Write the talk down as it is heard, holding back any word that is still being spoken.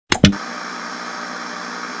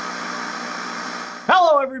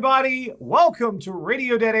everybody. Welcome to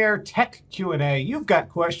Radio Dead Air Tech Q&A. You've got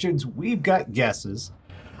questions, we've got guesses.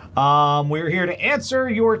 We're here to answer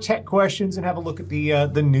your tech questions and have a look at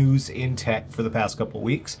the news in tech for the past couple of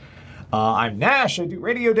weeks. I'm Nash. I do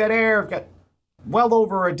Radio Dead Air. I've got well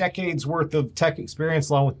over a decade's worth of tech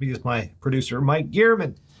experience. Along with me is my producer, Mike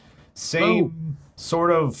Gearman. Same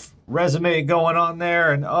sort of resume going on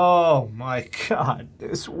there. And oh my God,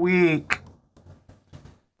 this week.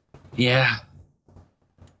 Yeah.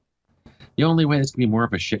 The only way this could be more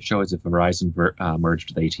of a shit show is if Verizon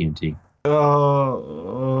merged with AT&T. Oh,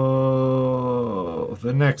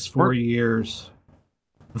 the next 4 years.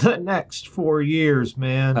 The next 4 years,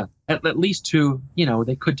 man. At least two,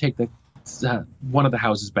 they could take the one of the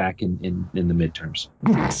houses back in the midterms.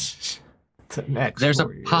 The next There's 4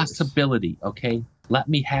 a years. possibility, okay? Let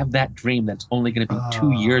me have that dream that's only going to be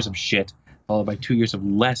 2 years of shit, followed by 2 years of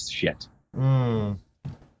less shit.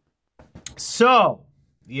 So,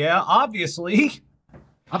 yeah, obviously,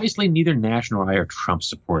 neither Nash nor I are Trump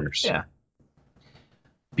supporters. Yeah.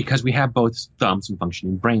 Because we have both thumbs and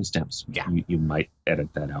functioning brain stems. Yeah. You might edit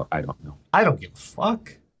that out. I don't know. I don't give a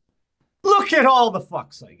fuck. Look at all the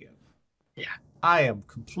fucks I give. Yeah. I am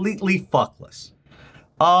completely fuckless.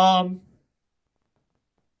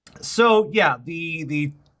 So yeah,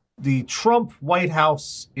 the Trump White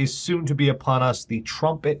House is soon to be upon us, the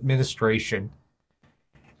Trump administration.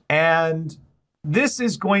 And this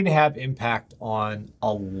is going to have impact on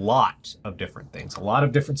a lot of different things, a lot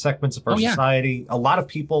of different segments of our society. A lot of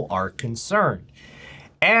people are concerned.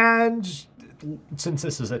 And since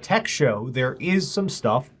this is a tech show, there is some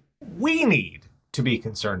stuff we need to be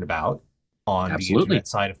concerned about on the internet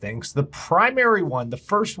side of things. The primary one, the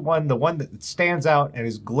first one, the one that stands out and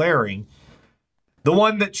is glaring, the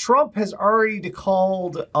one that Trump has already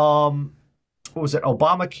called, what was it,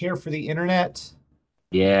 Obamacare for the internet?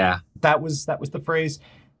 Yeah. That was the phrase.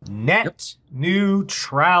 Net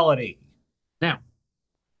neutrality. Now,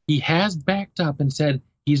 he has backed up and said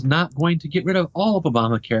he's not going to get rid of all of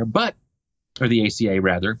Obamacare, or the ACA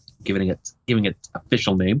rather, giving it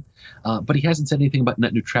official name. But he hasn't said anything about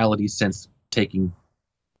net neutrality since taking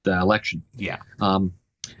the election. Yeah.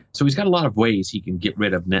 So he's got a lot of ways he can get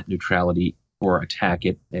rid of net neutrality or attack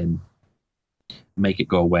it and make it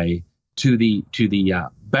go away to the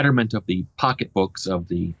betterment of the pocketbooks of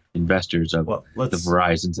the investors of the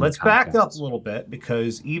Verizons. Let's back up a little bit,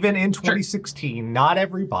 because even in 2016, not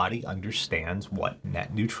everybody understands what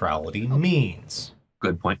net neutrality means.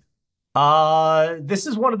 Good point. This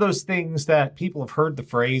is one of those things that people have heard the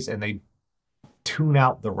phrase and they tune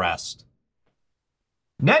out the rest.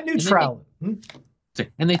 Net neutrality.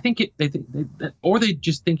 And they think or they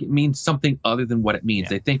just think it means something other than what it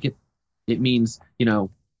means. Yeah. They think it means,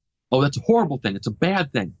 oh, that's a horrible thing. It's a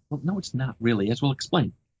bad thing. Well, no, it's not really, as we'll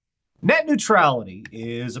explain. Net neutrality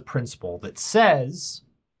is a principle that says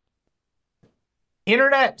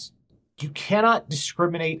internet, you cannot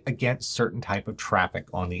discriminate against certain type of traffic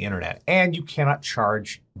on the internet, and you cannot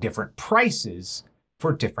charge different prices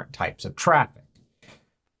for different types of traffic.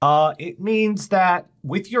 It means that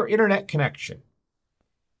with your internet connection,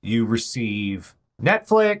 you receive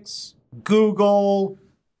Netflix, Google,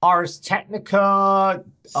 Ars Technica,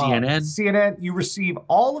 CNN. You receive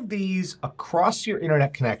all of these across your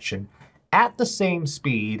internet connection at the same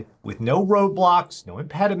speed with no roadblocks, no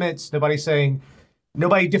impediments,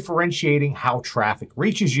 nobody differentiating how traffic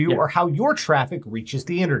reaches you or how your traffic reaches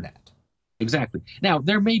the internet. Exactly. Now,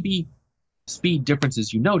 there may be speed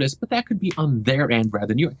differences you notice, but that could be on their end rather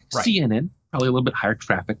than yours. Right. CNN, probably a little bit higher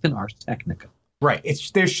traffic than Ars Technica. Right.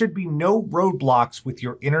 There should be no roadblocks with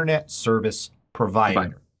your internet service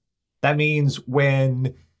provider. That means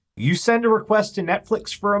when you send a request to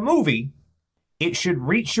Netflix for a movie, it should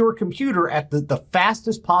reach your computer at the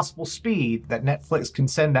fastest possible speed that Netflix can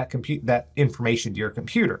send that information to your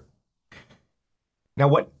computer. Now,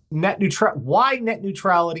 why net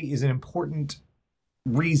neutrality is an important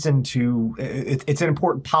reason it's an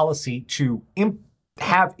important policy to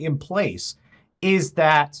have in place is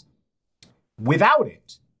that without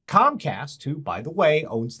it, Comcast, who, by the way,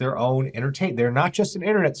 owns their own they're not just an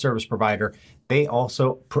internet service provider, they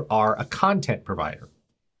also are a content provider.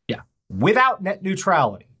 Yeah. Without net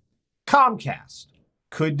neutrality, Comcast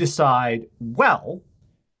could decide, well,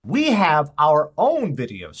 we have our own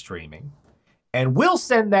video streaming, and we'll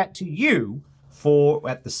send that to you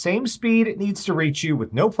at the same speed it needs to reach you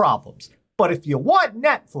with no problems. But if you want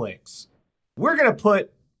Netflix, we're going to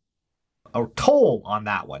put a toll on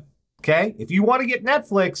that one. Okay, if you want to get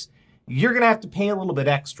Netflix, you're going to have to pay a little bit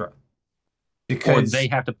extra. Or they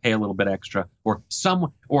have to pay a little bit extra, or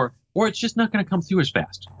it's just not going to come through as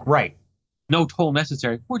fast. Right. No toll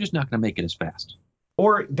necessary. We're just not going to make it as fast.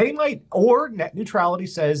 Or they might, or net neutrality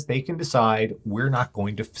says they can decide we're not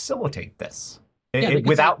going to facilitate this. Yeah,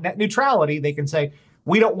 Without net neutrality, they can say,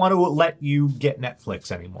 we don't want to let you get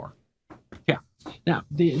Netflix anymore. Yeah. Now,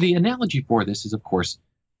 the analogy for this is, of course,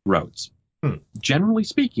 roads. Generally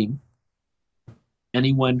speaking,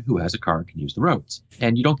 anyone who has a car can use the roads,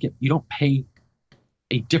 and you don't pay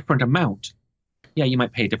a different amount. Yeah, you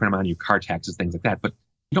might pay a different amount of your car taxes, things like that, but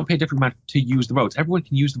you don't pay a different amount to use the roads. Everyone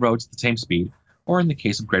can use the roads at the same speed, or in the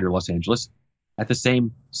case of Greater Los Angeles, at the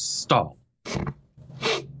same stall.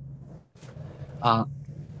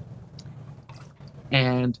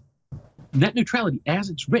 And net neutrality, as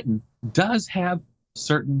it's written, does have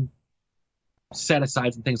certain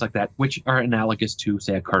set-asides and things like that, which are analogous to,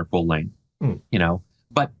 say, a carpool lane. You know,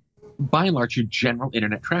 but by and large, your general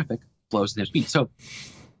internet traffic flows at their speed. So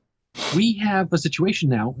we have a situation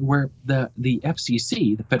now where the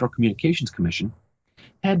FCC, the Federal Communications Commission,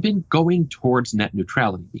 had been going towards net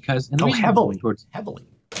neutrality because heavily.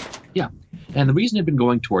 Yeah, and the reason they've been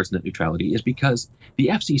going towards net neutrality is because the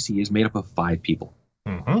FCC is made up of 5 people.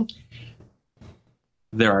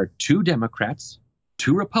 There are 2 Democrats,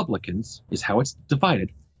 2 Republicans, is how it's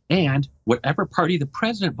divided, and whatever party the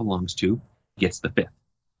president belongs to gets the 5th.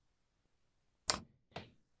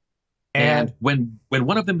 And when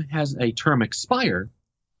one of them has a term expire,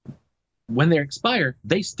 when they expire,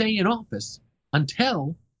 they stay in office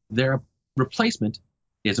until their replacement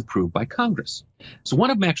is approved by Congress. So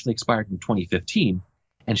one of them actually expired in 2015,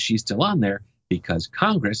 and she's still on there because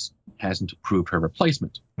Congress hasn't approved her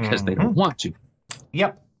replacement because they don't want to.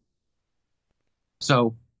 Yep.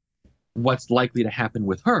 So what's likely to happen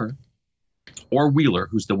with her, or Wheeler,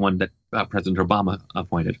 who's the one that President Obama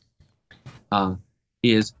appointed,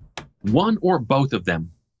 is one or both of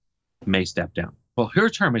them may step down. Well, her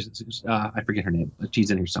term is, I forget her name.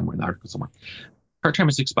 She's in here somewhere, in the article somewhere. Her term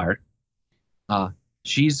is expired.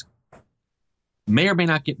 She's may or may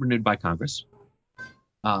not get renewed by Congress.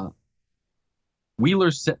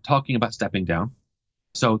 Wheeler's talking about stepping down.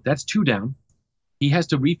 So that's 2 down. He has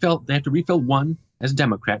to refill, they have to refill one as a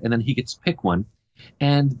Democrat, and then he gets to pick one.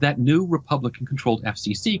 And that new Republican-controlled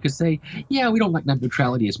FCC could say, yeah, we don't like net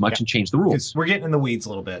neutrality as much and change the rules. We're getting in the weeds a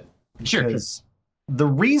little bit. Sure. The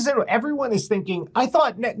reason everyone is thinking, I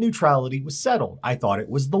thought net neutrality was settled. I thought it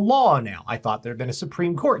was the law now. I thought there had been a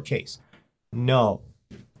Supreme Court case. No.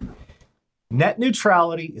 Net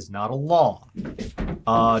neutrality is not a law.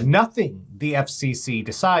 Nothing the FCC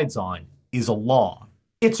decides on is a law.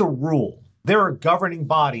 It's a rule. They're a governing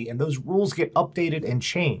body, and those rules get updated and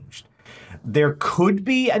changed. There could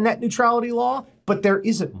be a net neutrality law, but there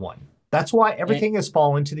isn't one. That's why everything has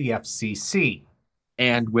fallen to the FCC.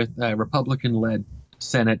 And with a Republican-led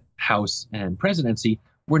Senate, House, and presidency,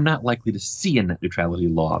 we're not likely to see a net neutrality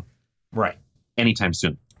law anytime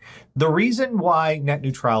soon. The reason why net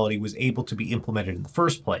neutrality was able to be implemented in the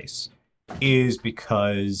first place is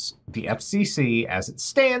because the FCC, as it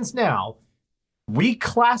stands now,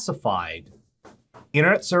 reclassified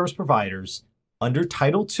internet service providers under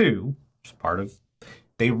Title II, which is part of,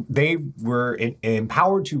 they were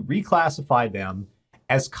empowered to reclassify them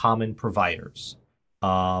as common providers.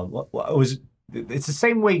 It's the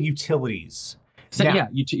same way utilities. So, now,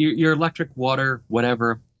 your electric, water,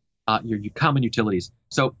 whatever, your common utilities.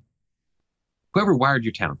 So whoever wired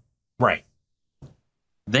your town, right?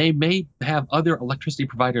 They may have other electricity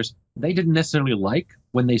providers they didn't necessarily like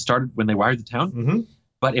when they wired the town.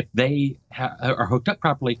 But if they are hooked up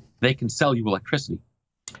properly, they can sell you electricity.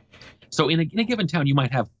 So in a given town, you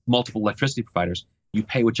might have multiple electricity providers. You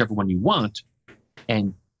pay whichever one you want,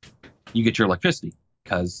 and you get your electricity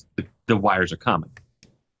because the wires are common.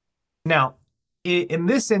 Now, in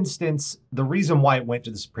this instance, the reason why it went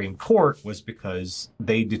to the Supreme Court was because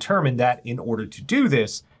they determined that in order to do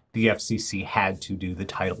this, the FCC had to do the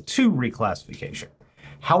Title II reclassification.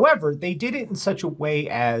 However, they did it in such a way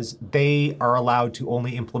as they are allowed to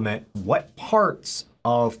only implement what parts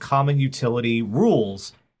of common utility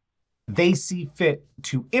rules they see fit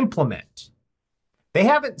to implement. They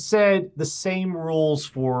haven't said the same rules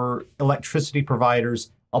for electricity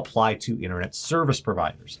providers apply to internet service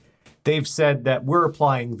providers. They've said that we're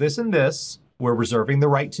applying this and this, we're reserving the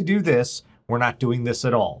right to do this, we're not doing this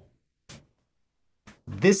at all.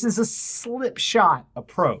 This is a slipshod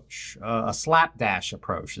approach, a slapdash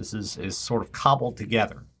approach. This is sort of cobbled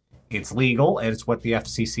together. It's legal, and it's what the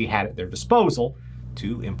FCC had at their disposal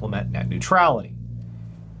to implement net neutrality.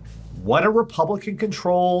 What a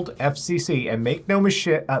Republican-controlled FCC, and make no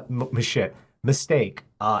mistake,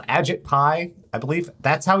 Ajit Pai, I believe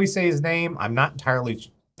that's how we say his name. I'm not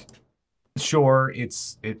entirely sure.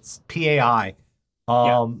 It's P-A-I.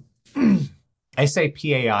 And I say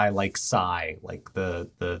PAI like psi, like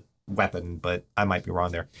the weapon, but I might be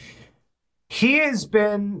wrong there. He's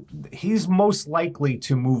most likely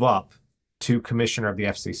to move up to commissioner of the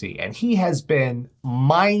FCC, and he has been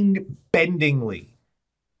mind-bendingly,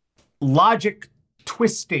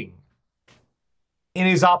 logic-twisting in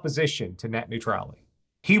his opposition to net neutrality.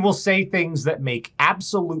 He will say things that make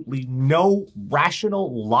absolutely no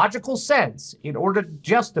rational, logical sense in order to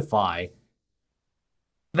justify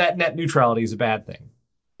that net neutrality is a bad thing.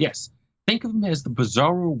 Yes. Think of him as the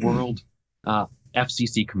bizarro world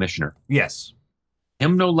FCC commissioner. Yes.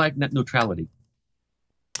 Him no like net neutrality.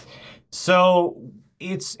 So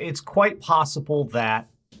it's quite possible that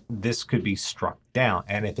this could be struck down.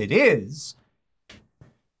 And if it is,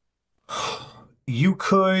 you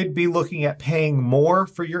could be looking at paying more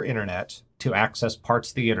for your internet to access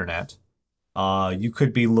parts of the internet. You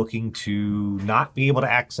could be looking to not be able to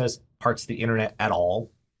access parts of the internet at all.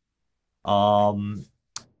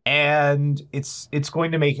 And it's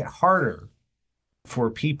going to make it harder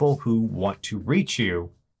for people who want to reach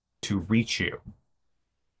you to reach you.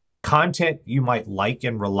 Content you might like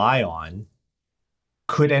and rely on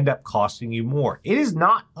could end up costing you more. It is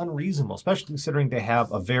not unreasonable, especially considering they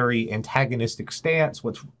have a very antagonistic stance,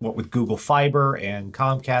 what with Google Fiber and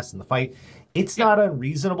Comcast in the fight. It's not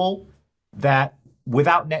unreasonable that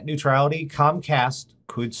without net neutrality, Comcast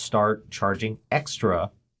could start charging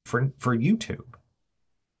extra for YouTube.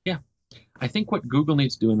 Yeah. I think what Google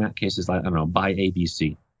needs to do in that case is, I don't know, buy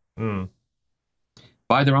ABC.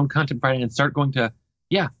 Buy their own content provider and start going to,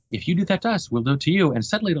 yeah, if you do that to us, we'll do it to you. And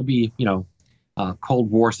suddenly it'll be, a Cold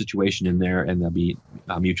War situation in there, and there'll be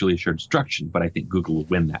mutually assured destruction. But I think Google will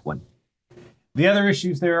win that one. The other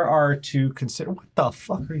issues there are to consider. What the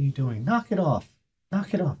fuck are you doing? Knock it off.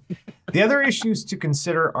 Knock it off. The other issues to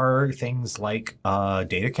consider are things like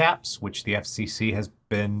data caps, which the FCC has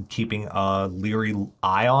been keeping a leery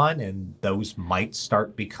eye on, and those might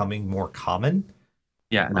start becoming more common.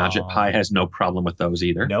 Yeah, and Ajit Pai has no problem with those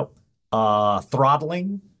either. Nope.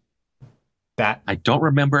 Throttling. That I don't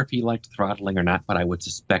remember if he liked throttling or not, but I would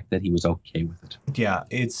suspect that he was okay with it. Yeah,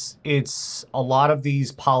 it's a lot of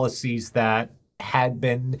these policies that had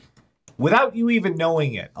been, without you even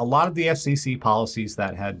knowing it, a lot of the FCC policies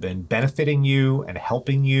that had been benefiting you and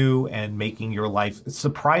helping you and making your life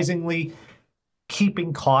surprisingly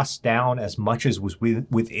keeping costs down as much as was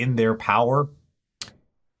within their power.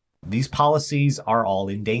 These policies are all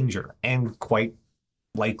in danger and quite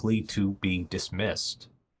likely to be dismissed.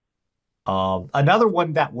 Another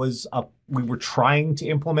one that was we were trying to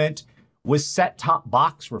implement was set-top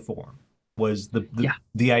box reform. Was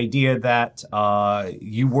the idea that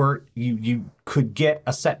you could get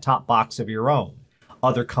a set-top box of your own.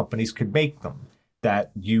 Other companies could make them.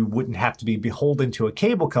 That you wouldn't have to be beholden to a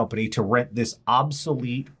cable company to rent this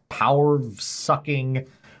obsolete, power-sucking,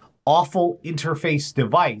 awful interface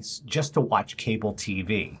device just to watch cable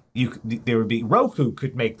TV. There would be Roku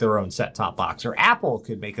could make their own set-top box, or Apple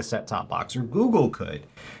could make a set-top box, or Google could.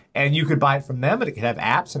 And you could buy it from them, and it could have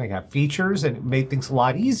apps, and it could have features, and it made things a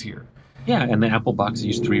lot easier. Yeah, and the Apple box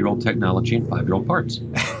used 3-year-old technology and 5-year-old parts.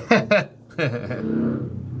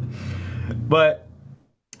 But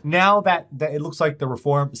now that it looks like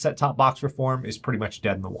the set-top box reform is pretty much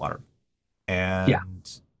dead in the water. And yeah.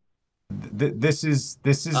 This is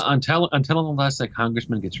until unless a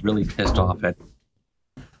congressman gets really pissed off at.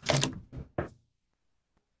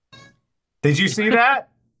 Did you see that?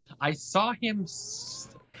 I saw him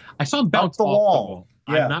bounce off the wall.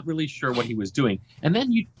 Yeah. I'm not really sure what he was doing. And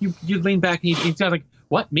then you lean back and he's like,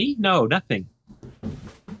 "What, me? No, nothing."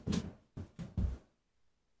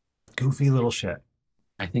 Goofy little shit.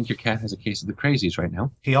 I think your cat has a case of the crazies right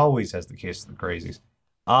now. He always has the case of the crazies.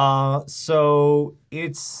 So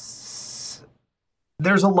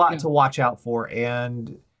there's a lot to watch out for,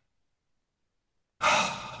 and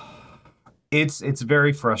it's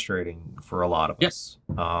very frustrating for a lot of us.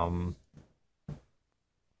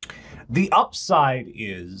 The upside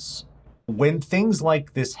is when things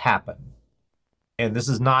like this happen, and this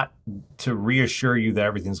is not to reassure you that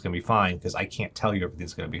everything's going to be fine, because I can't tell you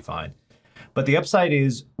everything's going to be fine. But the upside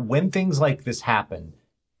is when things like this happen,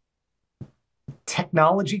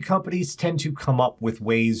 technology companies tend to come up with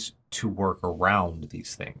ways to work around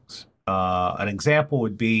these things. An example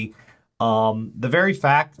would be the very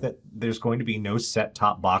fact that there's going to be no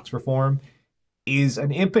set-top box reform is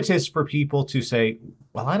an impetus for people to say,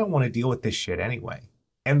 well, I don't want to deal with this shit anyway.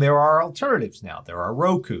 And there are alternatives now. There are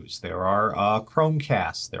Rokus, there are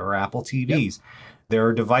Chromecasts, there are Apple TVs. Yep. There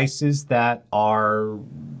are devices that are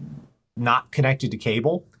not connected to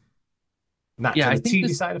cable. Not to the TV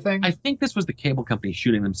side of things. I think this was the cable company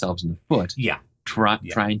shooting themselves in the foot. Yeah.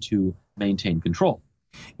 Trying to maintain control.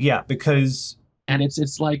 Yeah, because... And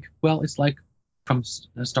it's like from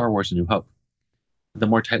Star Wars: A New Hope. The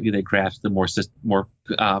more tightly they grasp, the more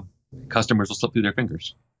customers will slip through their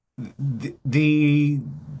fingers. The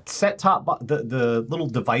the little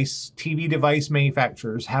device, TV device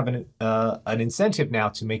manufacturers have an incentive now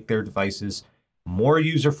to make their devices more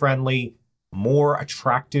user-friendly, more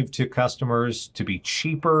attractive to customers, to be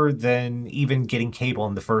cheaper than even getting cable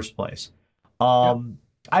in the first place.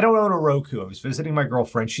 I don't own a Roku. I was visiting my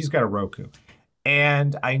girlfriend. She's got a Roku.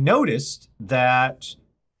 And I noticed that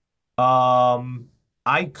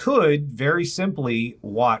I could very simply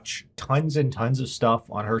watch tons and tons of stuff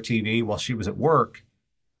on her TV while she was at work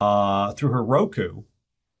through her Roku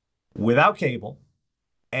without cable.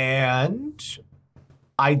 And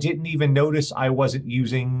I didn't even notice I wasn't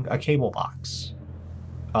using a cable box.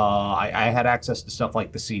 I had access to stuff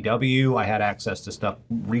like the CW. I had access to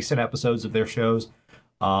recent episodes of their shows.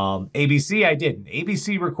 ABC, I didn't.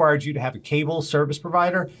 ABC required you to have a cable service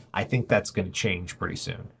provider. I think that's going to change pretty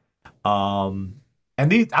soon. And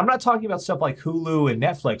I'm not talking about stuff like Hulu and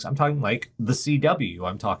Netflix. I'm talking like the CW.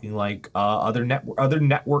 I'm talking like other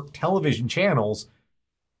network television channels.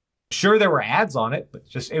 Sure, there were ads on it, but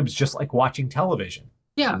it was just like watching television.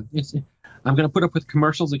 Yeah, I'm going to put up with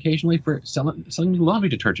commercials occasionally for selling me laundry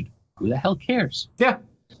detergent. Who the hell cares? Yeah.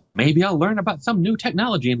 Maybe I'll learn about some new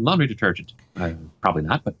technology in laundry detergent. Probably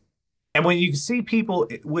not, but... And when you see people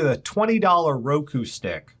with a $20 Roku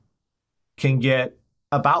stick can get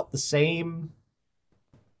about the same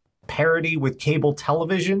parity with cable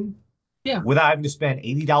television, without having to spend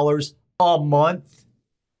 $80 a month,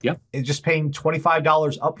 and just paying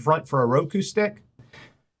 $25 up front for a Roku stick,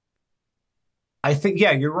 I think,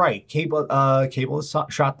 you're right. Cable has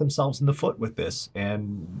shot themselves in the foot with this,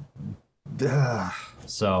 and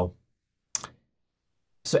so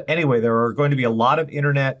anyway, there are going to be a lot of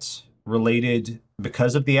internet related,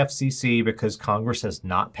 because of the FCC, because Congress has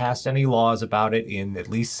not passed any laws about it in at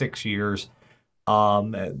least 6 years,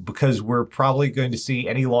 because we're probably going to see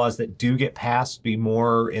any laws that do get passed be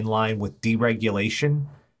more in line with deregulation.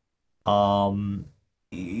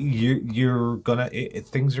 Things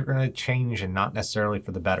are gonna change, and not necessarily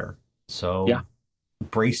for the better. So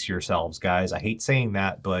brace yourselves, guys. I hate saying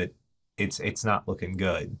that, but it's not looking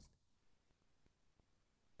good.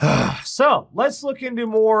 So let's look into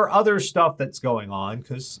more other stuff that's going on,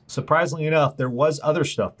 because surprisingly enough, there was other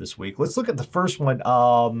stuff this week. Let's look at the first one.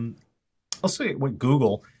 Let's look at what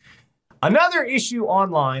Google. Another issue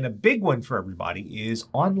online, a big one for everybody, is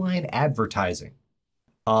online advertising.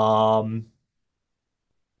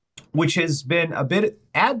 Which has been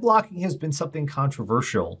ad blocking has been something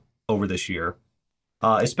controversial over this year,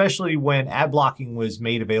 especially when ad blocking was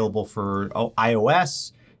made available for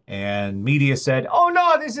iOS, and media said, oh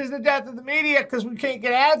no, this is the death of the media because we can't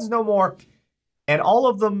get ads no more. And all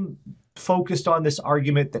of them focused on this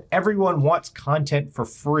argument that everyone wants content for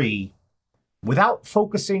free, without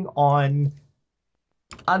focusing on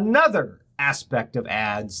another aspect of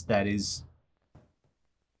ads that is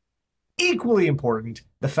equally important: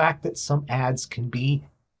 the fact that some ads can be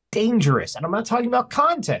dangerous. And I'm not talking about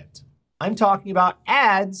content. I'm talking about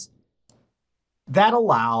ads that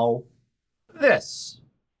allow this.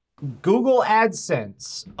 Google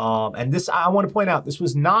AdSense. And this, I want to point out, this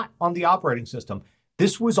was not on the operating system.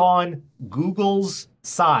 This was on Google's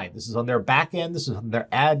side. This is on their back end. This is on their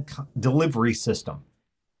ad delivery system.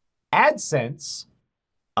 AdSense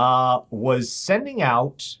was sending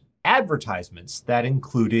out advertisements that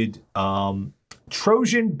included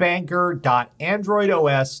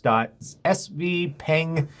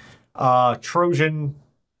trojanbanker.androidos.svpeng Trojan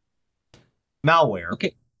malware.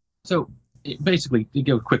 Okay, so basically, to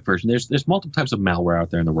give a quick version, there's multiple types of malware out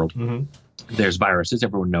there in the world. Mm-hmm. There's viruses.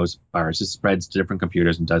 Everyone knows viruses. Spreads to different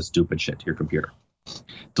computers and does stupid shit to your computer.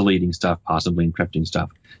 Deleting stuff, possibly encrypting stuff.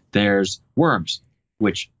 There's worms,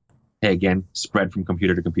 which, hey, again, spread from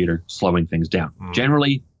computer to computer, slowing things down. Mm.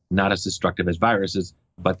 Generally, not as destructive as viruses,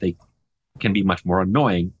 but they can be much more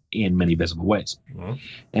annoying in many visible ways. Mm.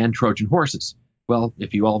 And Trojan horses. Well,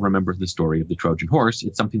 if you all remember the story of the Trojan horse,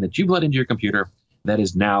 it's something that you've let into your computer that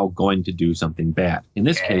is now going to do something bad. In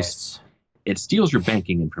this case, it steals your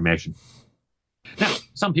banking information. Now,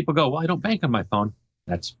 some people go, well, I don't bank on my phone.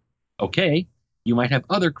 That's okay. You might have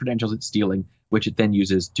other credentials it's stealing, which it then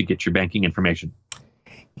uses to get your banking information.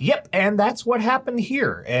 Yep, and that's what happened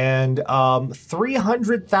here. And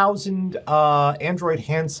 300,000 Android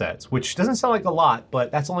handsets, which doesn't sound like a lot,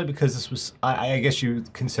 but that's only because this was, I guess you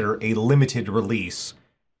would consider a limited release.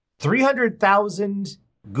 300,000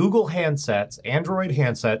 Google handsets, Android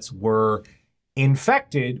handsets, were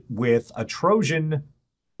infected with a Trojan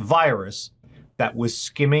virus that was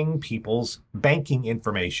skimming people's banking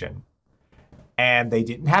information. And they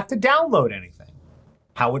didn't have to download anything.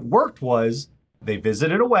 How it worked was they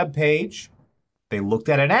visited a web page, they looked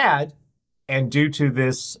at an ad, and due to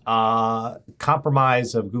this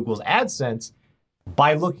compromise of Google's AdSense,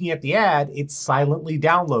 by looking at the ad, it silently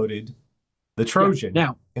downloaded the Trojan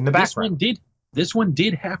in the background. This one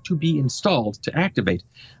did have to be installed to activate,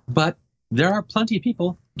 but there are plenty of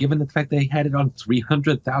people, given the fact they had it on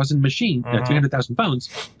 300,000 machines, 300,000 phones,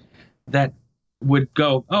 that would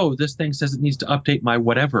go, oh, this thing says it needs to update my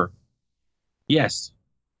whatever. Yes,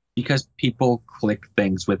 because people click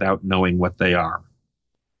things without knowing what they are.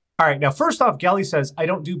 All right, now, first off, Gelly says, I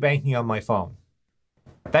don't do banking on my phone.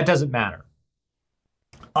 That doesn't matter.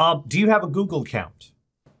 Do you have a Google account?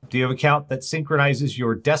 Do you have an account that synchronizes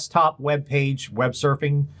your desktop web page, web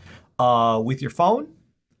surfing, with your phone?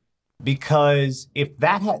 Because if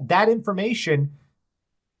that information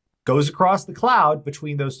goes across the cloud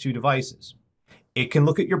between those two devices, it can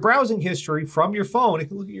look at your browsing history from your phone. It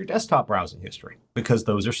can look at your desktop browsing history because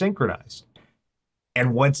those are synchronized.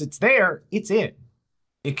 And once it's there, it's in.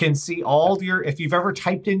 It can see all your, if you've ever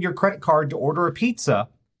typed in your credit card to order a pizza,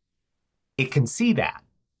 it can see that.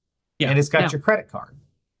 Yeah. And it's got your credit card.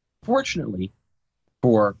 Fortunately,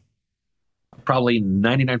 for probably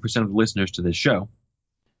 99% of the listeners to this show,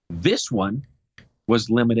 this one was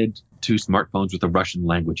limited to smartphones with a Russian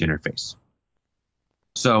language interface.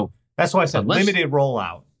 So that's why I said limited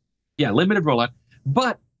rollout. Yeah, limited rollout.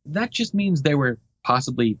 But that just means they were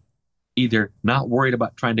possibly either not worried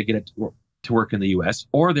about trying to get it to work in the US,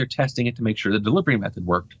 or they're testing it to make sure the delivery method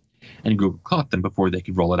worked, and Google caught them before they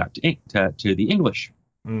could roll it out to the English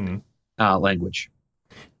language.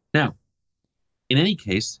 Now, in any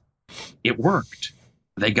case, it worked.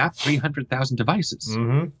 They got 300,000 devices.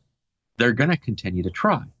 They're going to continue to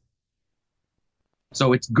try.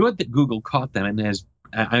 So it's good that Google caught them, and as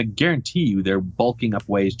I guarantee you, they're bulking up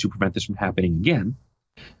ways to prevent this from happening again.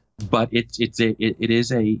 But it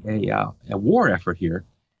is a war effort here.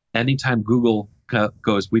 Anytime Google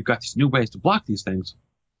goes, we've got these new ways to block these things,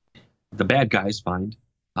 the bad guys find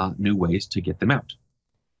new ways to get them out.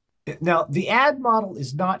 Now, the ad model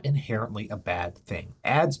is not inherently a bad thing.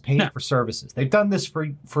 Ads pay for services. They've done this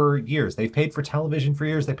for years. They've paid for television for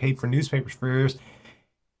years. They paid for newspapers for years.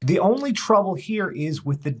 The only trouble here is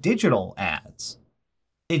with the digital ads.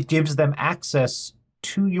 It gives them access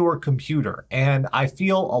to your computer. And I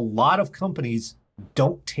feel a lot of companies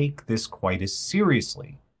don't take this quite as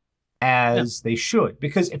seriously as they should.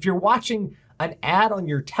 Because if you're watching an ad on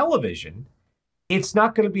your television, it's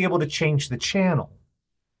not going to be able to change the channel.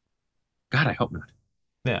 God, I hope not.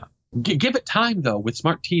 Yeah. Give it time, though, with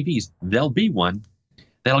smart TVs. There'll be one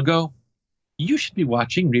that'll go, you should be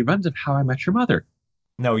watching reruns of How I Met Your Mother.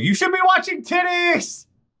 No, you should be watching titties.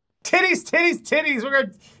 Titties, titties, titties.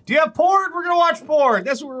 Do you have porn? We're going to watch porn.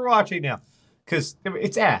 That's what we're watching now. Because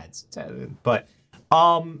it's ads. But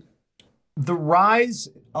the rise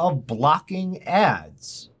of blocking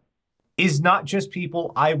ads is not just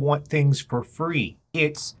people, I want things for free.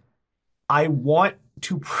 It's, I want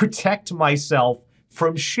to protect myself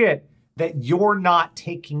from shit that you're not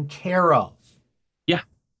taking care of. Yeah.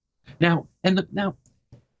 Now,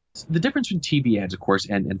 the difference between TV ads, of course,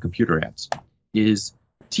 and computer ads is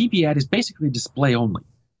TV ad is basically display only.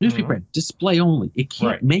 Newspaper ad, display only. It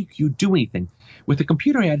can't make you do anything. With a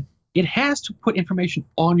computer ad, it has to put information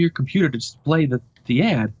on your computer to display the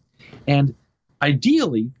ad. And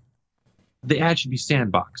ideally, the ad should be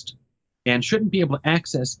sandboxed and shouldn't be able to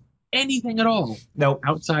access anything at all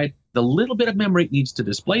outside the little bit of memory it needs to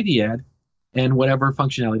display the ad and whatever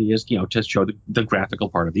functionality is, to show the graphical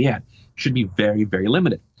part of the ad. Should be very, very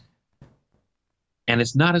limited. And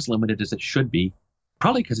it's not as limited as it should be,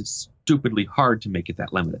 probably because it's stupidly hard to make it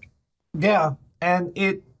that limited. Yeah, and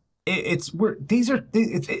it's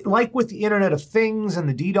like with the Internet of Things and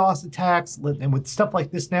the DDoS attacks and with stuff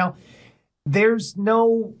like this now, there's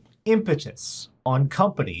no impetus on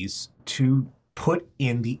companies to put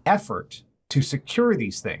in the effort to secure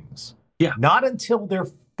these things. Yeah. Not until they're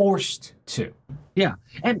forced to. Yeah.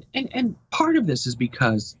 And part of this is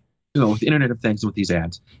because, with the Internet of Things and with these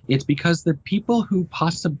ads, it's because the people who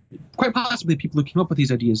quite possibly the people who came up with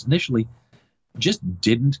these ideas initially just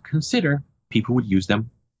didn't consider people would use them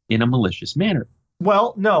in a malicious manner.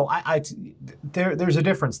 Well, no, there's a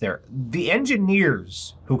difference there. The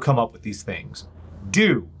engineers who come up with these things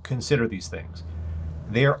do consider these things.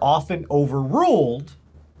 They're often overruled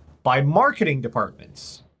by marketing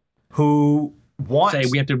departments who say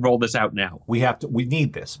we have to roll this out now. We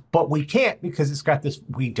need this, but we can't because it's got this.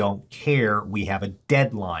 We don't care. We have a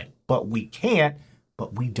deadline, but we can't.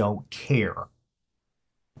 But we don't care.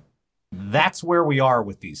 That's where we are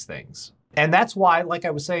with these things. And that's why, like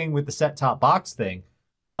I was saying with the set-top box thing,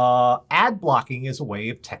 ad blocking is a way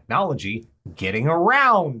of technology getting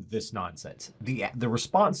around this nonsense. The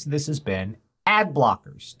response to this has been ad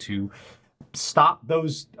blockers to stop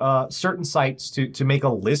those certain sites, to make a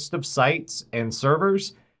list of sites and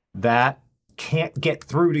servers that can't get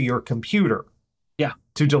through to your computer. Yeah.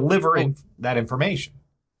 To deliver that information.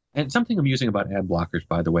 And something amusing about ad blockers,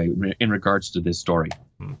 by the way, in regards to this story,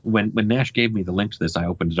 when Nash gave me the link to this, I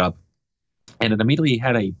opened it up, and it immediately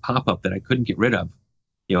had a pop-up that I couldn't get rid of.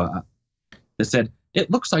 That said,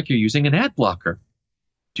 "It looks like you're using an ad blocker.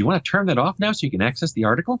 Do you want to turn that off now so you can access the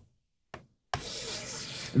article?"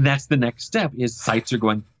 And that's the next step. Is sites are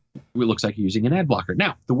going, "It looks like you're using an ad blocker."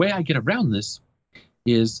 Now, the way I get around this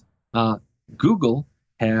is Google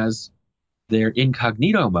has their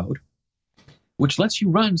incognito mode, which lets you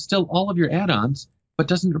run still all of your add-ons, but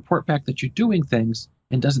doesn't report back that you're doing things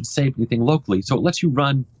and doesn't save anything locally. So it lets you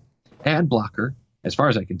run ad blocker. As far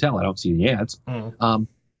as I can tell, I don't see any ads,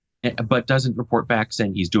 but doesn't report back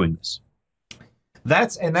saying he's doing this. So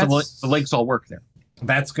the links all work there.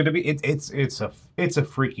 That's going to be it's a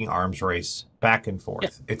freaking arms race back and forth.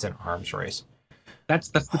 Yeah. It's an arms race. That's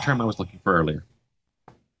the term I was looking for earlier.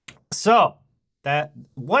 So that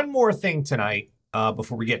one more thing tonight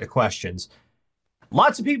before we get to questions.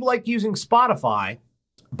 Lots of people like using Spotify,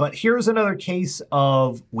 but here's another case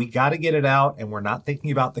of we got to get it out and we're not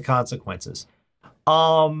thinking about the consequences.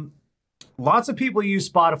 Lots of people use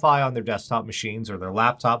Spotify on their desktop machines or their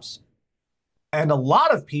laptops. And a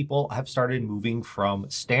lot of people have started moving from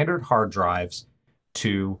standard hard drives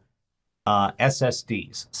to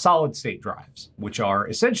SSDs, solid state drives, which are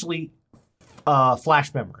essentially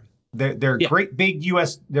flash memory. They're great big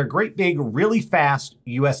they're great big, really fast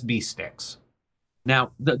USB sticks.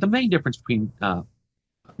 Now, the main difference between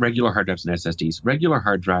regular hard drives and SSDs, regular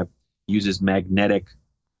hard drive uses magnetic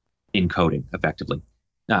encoding effectively.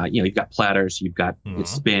 You've got platters, you've got it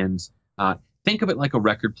spins. Think of it like a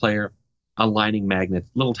record player, aligning magnets,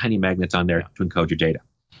 little tiny magnets on there to encode your data.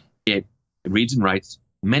 It reads and writes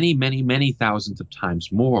many, many, many thousands of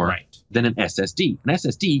times more than an SSD. An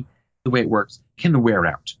SSD, the way it works, can wear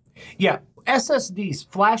out. Yeah, SSDs,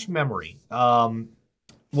 flash memory, like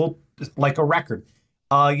a record.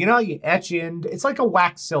 You etch in, it's like a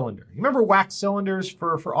wax cylinder. You remember wax cylinders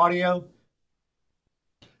for audio?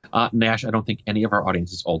 Nash, I don't think any of our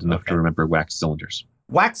audience is old enough to remember wax cylinders.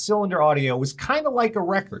 Wax cylinder audio was kind of like a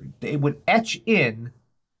record. It would etch in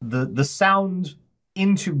the sound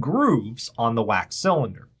into grooves on the wax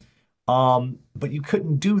cylinder. But you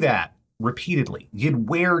couldn't do that repeatedly. You'd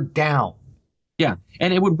wear down. Yeah,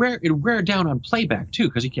 and it would wear down on playback too,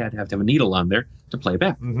 because you can't have to have a needle on there to play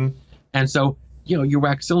back. And so, your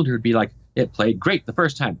wax cylinder would be like, it played great the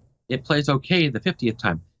first time. It plays okay the 50th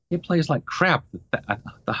time. It plays like crap the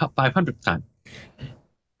 500th time.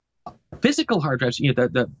 Physical hard drives,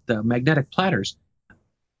 the magnetic platters,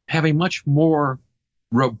 have a much more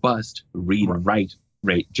robust read and write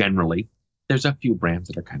rate generally. There's a few brands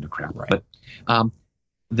that are kind of crap, but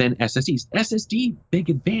than SSDs. SSD big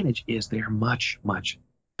advantage is they're much, much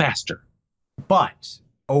faster. But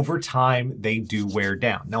over time, they do wear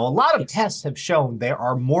down. Now, a lot of tests have shown they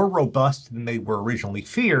are more robust than they were originally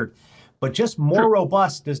feared, but just more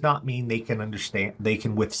robust does not mean they can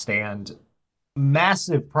withstand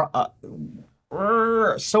massive,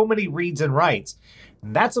 so many reads and writes.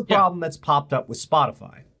 And that's a problem that's popped up with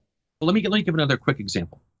Spotify. Well, let me give another quick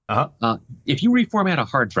example. If you reformat a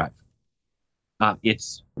hard drive,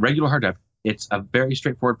 it's a regular hard drive. It's a very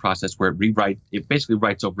straightforward process where it basically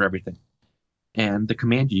writes over everything. And the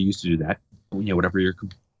command you use to do that, whatever your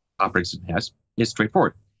operating system has, is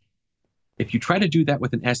straightforward. If you try to do that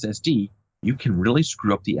with an SSD, you can really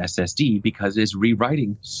screw up the SSD because it is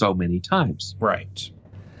rewriting so many times. Right.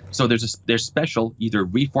 So there's special either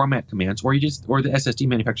reformat commands or the SSD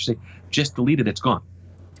manufacturer say, just delete it, it's gone.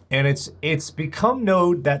 And it's become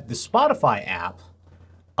known that the Spotify app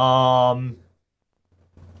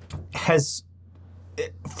has,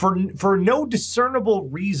 for no discernible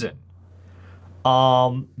reason,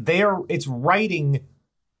 it's writing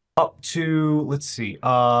up to, let's see,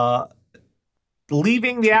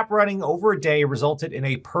 leaving the app running over a day resulted in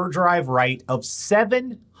a per drive write of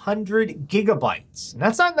 700 gigabytes. And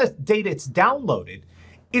that's not the data it's downloaded.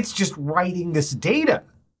 It's just writing this data.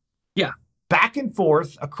 Yeah. Back and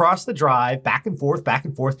forth across the drive, back and forth, back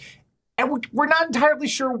and forth. And we're not entirely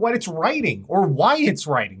sure what it's writing or why it's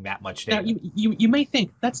writing that much data. Now, you may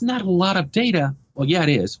think that's not a lot of data. Well, yeah, it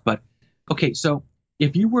is. But, okay, so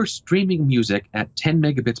if you were streaming music at 10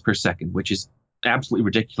 megabits per second, which is absolutely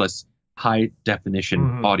ridiculous, high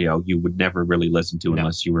definition audio you would never really listen to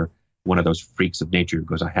unless you were one of those freaks of nature who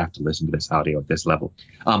goes, I have to listen to this audio at this level.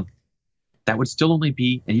 That would still only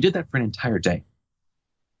be, and you did that for an entire day,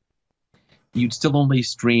 you'd still only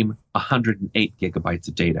stream 108 gigabytes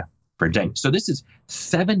of data per day. So this is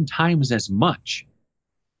 7 times as much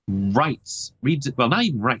reads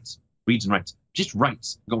and writes, just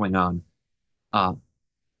writes going on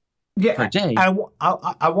per day.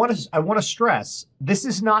 I want to stress, this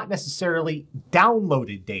is not necessarily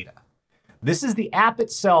downloaded data. This is the app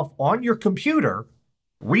itself on your computer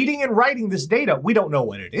reading and writing this data. We don't know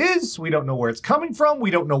what it is. We don't know where it's coming from. We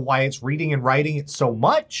don't know why it's reading and writing it so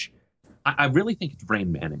much. I really think it's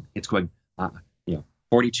brain manning. It's going,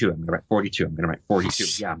 42. I'm going to write 42. I'm going to write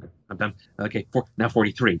 42. Yeah, I'm done. Okay, now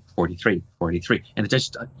 43, 43, 43. And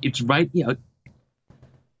it's right,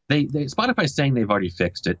 Spotify's saying they've already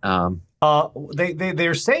fixed it.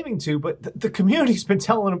 They're saving to, but the community's been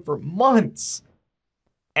telling them for months.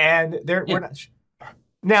 And we're not.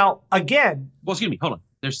 Now, again. Well, excuse me, hold on.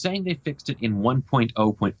 They're saying they fixed it in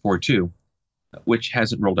 1.0.42, which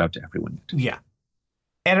hasn't rolled out to everyone yet. Yeah.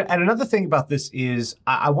 And another thing about this is,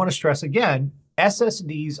 I want to stress again,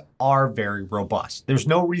 SSDs are very robust. There's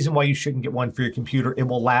no reason why you shouldn't get one for your computer. It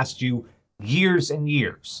will last you years and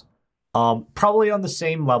years. Probably on the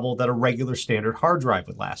same level that a regular standard hard drive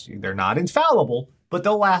would last you. They're not infallible, but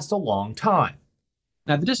they'll last a long time.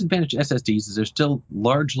 Now, the disadvantage of SSDs is they're still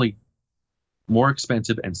largely more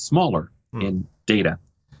expensive and smaller in data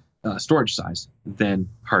storage size than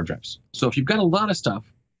hard drives. So if you've got a lot of stuff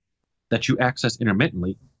that you access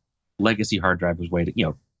intermittently, legacy hard drive is way to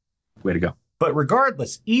go. But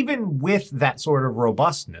regardless, even with that sort of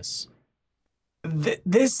robustness,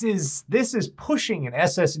 this is pushing an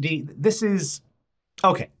SSD. This is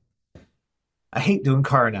okay. I hate doing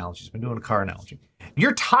car analogies. I've been doing a car analogy.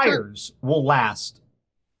 Your tires will last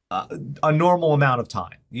a normal amount of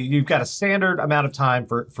time. You've got a standard amount of time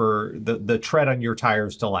for the tread on your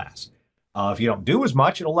tires to last. If you don't do as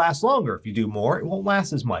much, it'll last longer. If you do more, it won't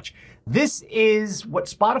last as much. This is what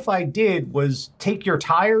Spotify did, was take your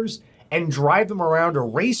tires and drive them around a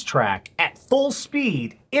racetrack at full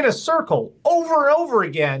speed in a circle over and over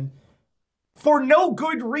again for no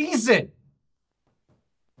good reason.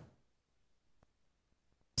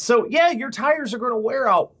 So yeah, your tires are going to wear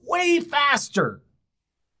out way faster.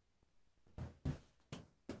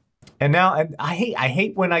 And now, I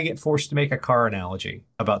hate when I get forced to make a car analogy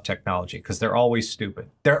about technology, because they're always stupid.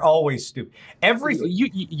 They're always stupid. Everything.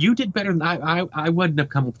 You did better than I wouldn't have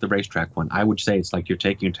come up with the racetrack one. I would say it's like you're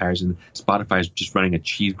taking your tires and Spotify is just running a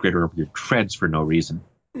cheese grater over your treads for no reason.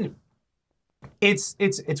 It's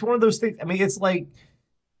one of those things. I mean, it's like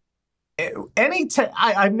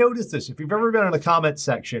I've noticed this. If you've ever been in the comment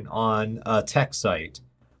section on a tech site,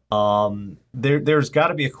 there's got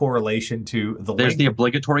to be a correlation to there's the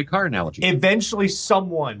obligatory car analogy. Eventually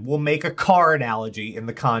someone will make a car analogy in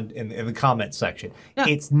the comment section. Yeah,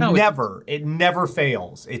 it never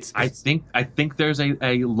fails. I think there's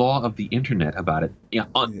a law of the internet about it. Yeah,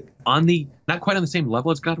 on the not quite on the same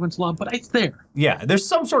level as Godwin's law, but it's there. Yeah, there's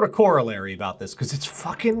some sort of corollary about this because it's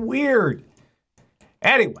fucking weird.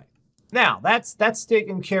 Anyway, now, that's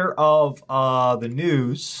taken care of the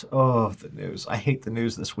news. Oh, the news. I hate the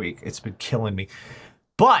news this week. It's been killing me.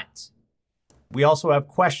 But we also have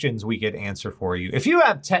questions we could answer for you. If you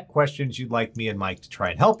have tech questions you'd like me and Mike to try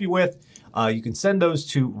and help you with, you can send those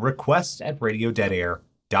to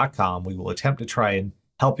requests@radiodeadair.com. We will attempt to try and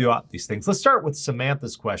help you out with these things. Let's start with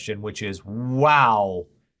Samantha's question, which is, wow.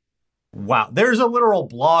 There's a literal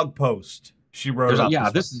blog post she wrote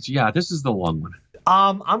up. This is the long one.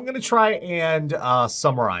 I'm going to try and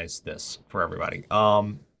summarize this for everybody.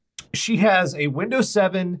 She has a Windows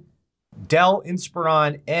 7 Dell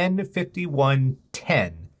Inspiron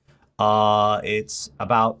N5110. It's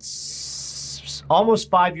about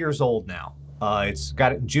almost 5 years old now. It's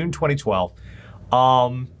got it in June 2012.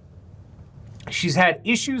 She's had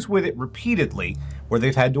issues with it repeatedly where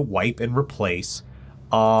they've had to wipe and replace.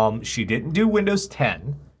 She didn't do Windows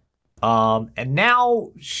 10. And now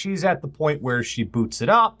she's at the point where she boots it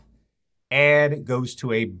up and it goes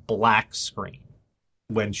to a black screen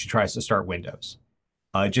when she tries to start Windows.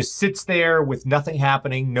 It just sits there with nothing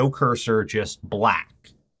happening, no cursor, just black.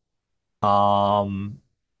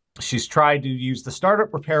 She's tried to use the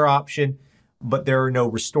startup repair option, but there are no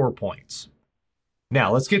restore points.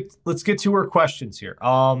 Now let's get to her questions here.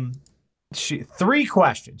 3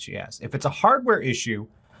 questions she has. If it's a hardware issue,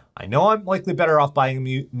 I know I'm likely better off buying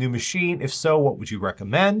a new machine. If so, what would you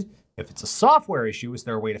recommend? If it's a software issue, is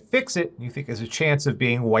there a way to fix it? You think there's a chance of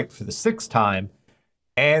being wiped for the 6th time?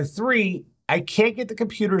 And 3, I can't get the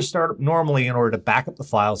computer to start up normally in order to back up the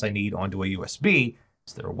files I need onto a USB.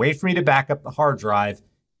 Is there a way for me to back up the hard drive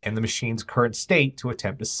and the machine's current state to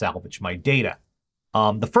attempt to salvage my data.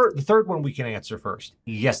 The third one we can answer first.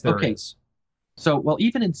 Yes, there is. So, well,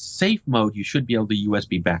 even in safe mode, you should be able to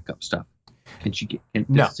USB backup stuff. Can she get?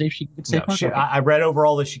 No. She can get safe mode? Okay. I read over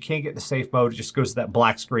all this. She can't get to safe mode. It just goes to that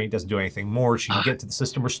black screen. Doesn't do anything more. She can get to the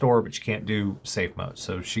system restore, but she can't do safe mode.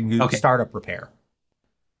 So she can do startup repair.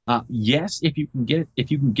 Yes, if you can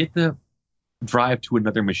get the drive to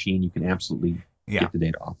another machine, you can absolutely get the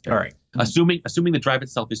data off there. All right. Assuming the drive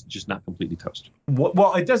itself is just not completely toast.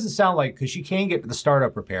 Well, it doesn't sound like, because she can get to the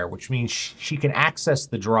startup repair, which means she can access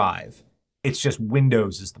the drive. It's just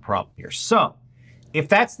Windows is the problem here. So if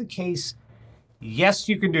that's the case, yes,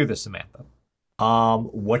 you can do this, Samantha.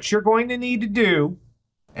 What you're going to need to do,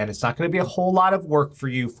 and it's not going to be a whole lot of work for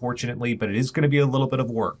you, fortunately, but it is going to be a little bit of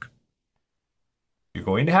work. You're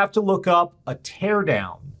going to have to look up a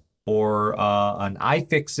teardown or an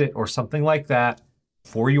iFixit or something like that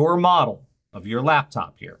for your model of your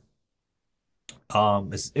laptop here.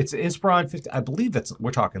 It's Inspiron 50. I believe we're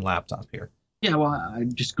talking laptop here. Yeah, well, I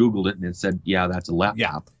just Googled it and it said, yeah, that's a laptop.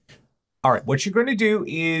 Yeah. All right, what you're going to do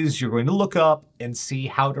is you're going to look up and see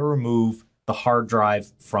how to remove the hard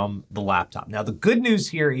drive from the laptop. Now, the good news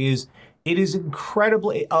here is it is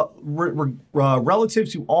incredibly,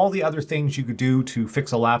 relative to all the other things you could do to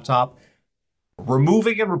fix a laptop,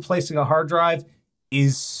 removing and replacing a hard drive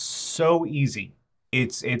is so easy.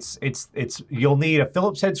 You'll need a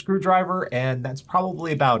Phillips head screwdriver, and that's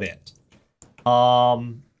probably about it.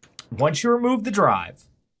 Once you remove the drive,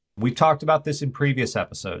 we've talked about this in previous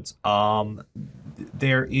episodes. You'll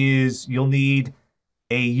need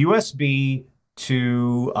a USB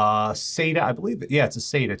to SATA, I believe. It's a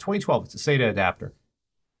SATA 2012. It's a SATA adapter.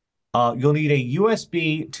 You'll need a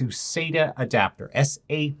USB to SATA adapter,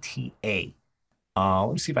 SATA.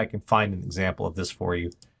 Let me see if I can find an example of this for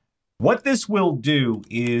you. What this will do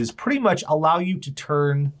is pretty much allow you to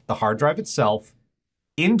turn the hard drive itself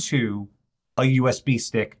into a USB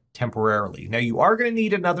stick temporarily. Now, you are going to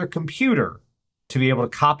need another computer to be able to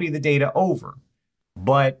copy the data over.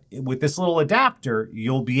 But with this little adapter,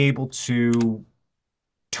 you'll be able to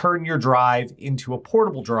turn your drive into a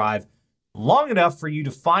portable drive long enough for you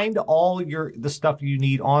to find all the stuff you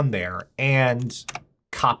need on there and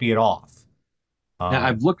copy it off. Now,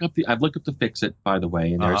 I've looked up the Fixit, by the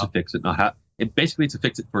way, and there's a Fixit. Now, basically, it's a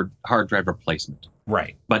Fixit for hard drive replacement.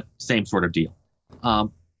 Right. But same sort of deal.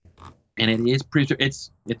 And it is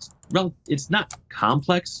it's not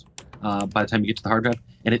complex by the time you get to the hard drive,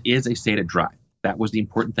 and it is a SATA drive. That was the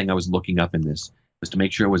important thing I was looking up in this, was to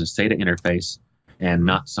make sure it was a SATA interface and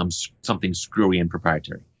not something screwy and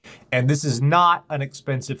proprietary. And this is not an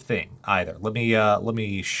expensive thing either. Let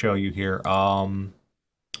me show you here.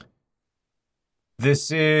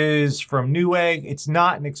 This is from Newegg. It's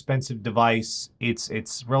not an expensive device.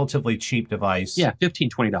 It's relatively cheap device. Yeah,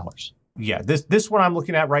 $15-$20. Yeah, this one I'm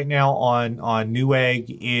looking at right now on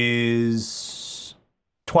Newegg is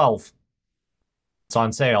 $12. It's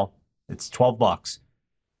on sale. It's $12.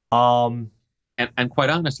 And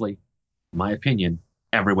quite honestly, my opinion,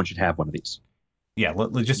 everyone should have one of these. Yeah,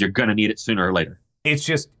 you're gonna need it sooner or later. It's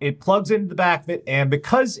just, it plugs into the back of it, and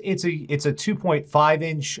because it's a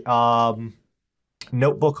 2.5-inch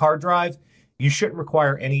notebook hard drive, you shouldn't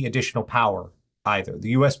require any additional power either.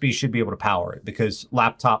 The USB should be able to power it, because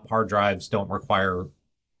laptop hard drives don't require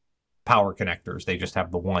power connectors. They just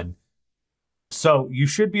have the one. So you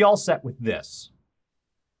should be all set with this.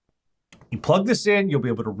 You plug this in, you'll be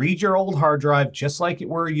able to read your old hard drive just like it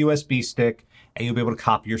were a USB stick, and you'll be able to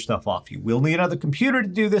copy your stuff off. You will need another computer to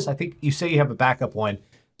do this. I think you say you have a backup one.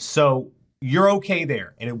 So you're okay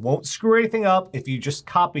there, and it won't screw anything up if you just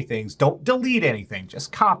copy things. Don't delete anything,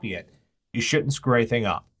 just copy it. You shouldn't screw anything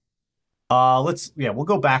up. We'll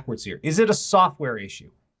go backwards here. Is it a software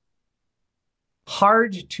issue?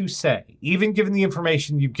 Hard to say. Even given the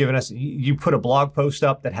information you've given us, you put a blog post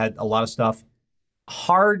up that had a lot of stuff.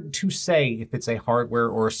 Hard to say if it's a hardware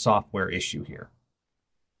or a software issue here.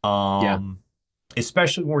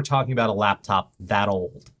 Especially when we're talking about a laptop that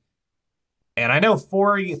old. And I know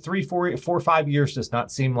 4 or 5 years does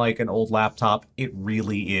not seem like an old laptop. It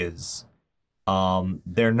really is.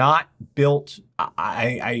 They're not built.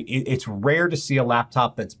 It's rare to see a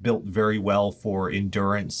laptop that's built very well for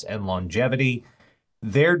endurance and longevity.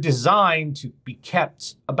 They're designed to be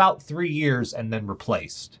kept about 3 years and then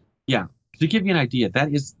replaced. Yeah. To give you an idea,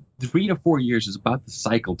 that is 3 to 4 years is about the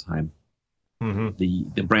cycle time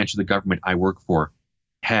the branch of the government I work for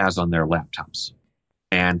has on their laptops.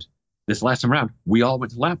 And this last time around, we all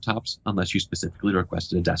went to laptops unless you specifically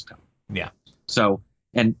requested a desktop. Yeah. So,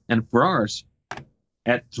 and for ours,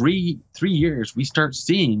 at three years, we start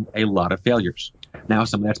seeing a lot of failures. Now,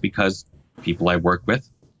 some of that's because people I work with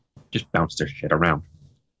just bounce their shit around.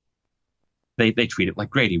 They treat it like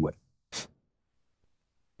Grady would.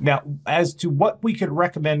 Now, as to what we could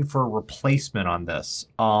recommend for a replacement on this,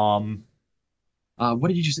 what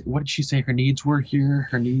did she say her needs were here?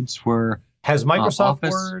 Her needs were has Microsoft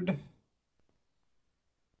Office Word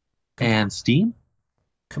and Steam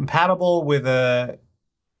compatible with a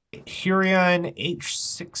Hurion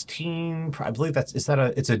H16? I believe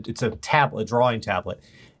it's a tablet, a drawing tablet,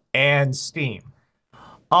 and Steam.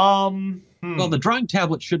 Well, the drawing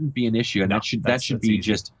tablet shouldn't be an issue, and that should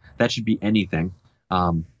be anything.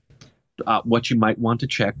 What you might want to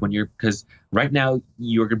check because right now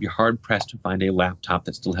you're going to be hard pressed to find a laptop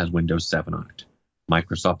that still has Windows 7 on it.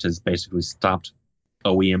 Microsoft has basically stopped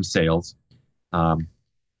OEM sales, and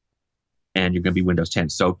you're going to be Windows 10.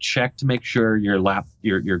 So check to make sure your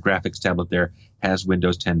graphics tablet there has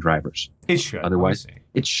Windows 10 drivers. It should. Otherwise,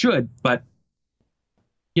 it should, but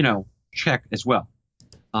check as well.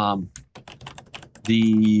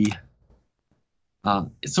 Pretty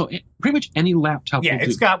much any laptop. Yeah,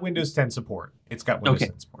 it's got Windows 10 support. It's got Windows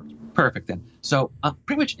 10 support. Perfect then. So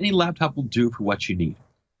pretty much any laptop will do for what you need.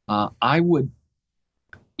 I would,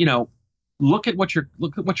 look at what your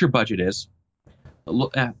budget is,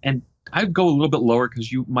 and I'd go a little bit lower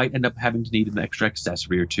because you might end up having to need an extra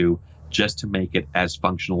accessory or two just to make it as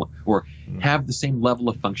functional or have the same level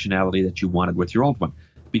of functionality that you wanted with your old one.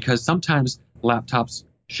 Because sometimes laptops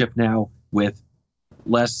ship now with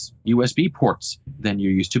less USB ports than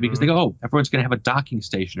you're used to because they go, oh, everyone's going to have a docking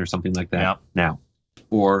station or something like that now.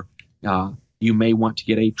 Or you may want to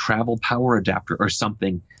get a travel power adapter or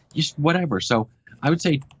something, just whatever. So I would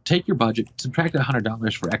say take your budget, subtract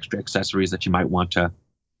 $100 for extra accessories that you might want to,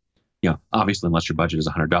 obviously unless your budget is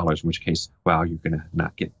 $100, in which case, you're going to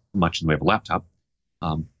not get much in the way of a laptop.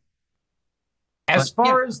 As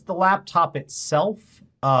far as the laptop itself,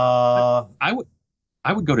 I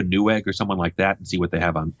would go to Newegg or someone like that and see what they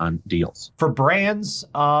have on deals. For brands,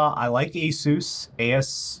 I like Asus,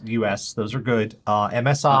 ASUS. Those are good.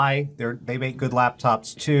 MSI, they make good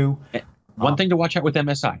laptops too. One thing to watch out with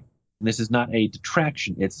MSI, and this is not a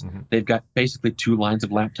detraction. It's they've got basically two lines of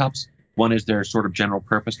laptops. One is their sort of general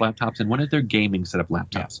purpose laptops, and one is their gaming set of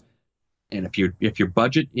laptops. Yeah. And if your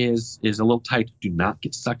budget is a little tight, do not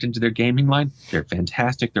get sucked into their gaming line. They're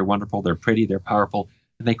fantastic. They're wonderful. They're pretty. They're powerful,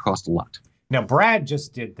 and they cost a lot. Now, Brad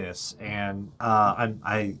just did this, and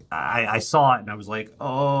I saw it, and I was like,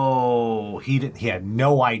 oh, he had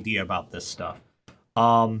no idea about this stuff.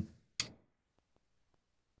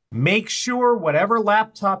 Make sure whatever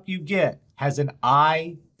laptop you get has an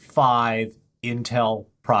i5 Intel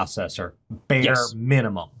processor, bare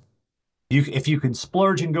minimum. If you can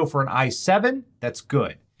splurge and go for an i7, that's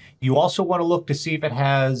good. You also want to look to see if it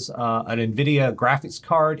has an NVIDIA graphics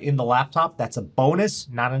card in the laptop. That's a bonus,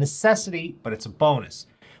 not a necessity, but it's a bonus.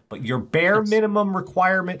 But your bare minimum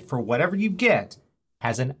requirement for whatever you get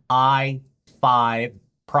has an i5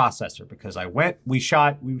 processor. Because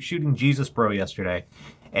we were shooting Jesus Bro yesterday,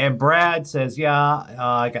 and Brad says,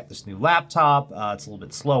 I got this new laptop. It's a little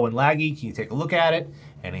bit slow and laggy. Can you take a look at it?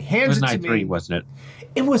 And he hands it to me. It was an i3, wasn't it?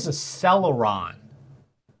 It was a Celeron.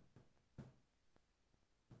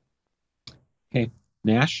 Hey,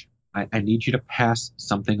 Nash, I need you to pass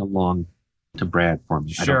something along to Brad for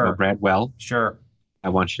me. Sure. I don't know Brad well. Sure. I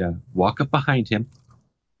want you to walk up behind him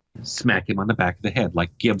and smack him on the back of the head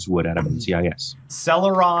like Gibbs would out of NCIS.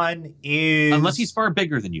 Celeron is... Unless he's far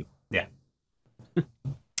bigger than you. Yeah.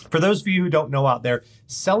 For those of you who don't know out there,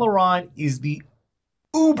 Celeron is the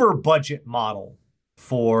uber budget model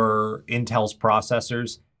for Intel's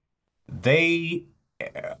processors. They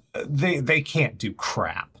can't do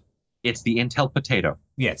crap. It's the Intel potato.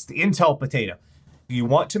 Yeah, it's the Intel potato. You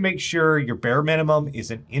want to make sure your bare minimum is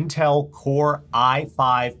an Intel Core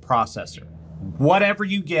i5 processor. Whatever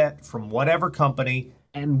you get from whatever company.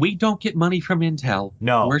 And we don't get money from Intel.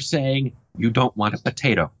 No. We're saying you don't want a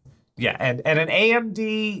potato. Yeah, and an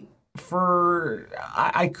AMD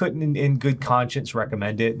I couldn't in good conscience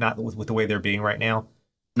recommend it, not with the way they're being right now.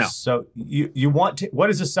 No. So you want to, what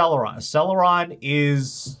is a Celeron? A Celeron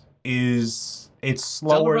it's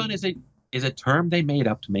slower. Celeron is a term they made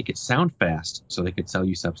up to make it sound fast so they could sell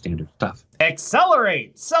you substandard stuff.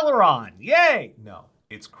 Accelerate! Celeron! Yay! No,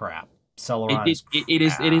 it's crap. Celeron is crap.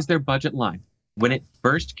 It is their budget line. When it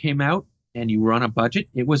first came out and you were on a budget,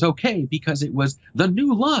 it was okay because it was the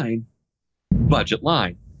new line, budget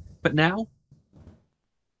line. But now?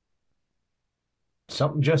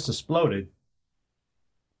 Something just exploded.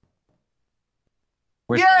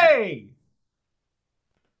 Yay!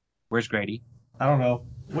 Where's Grady? I don't know.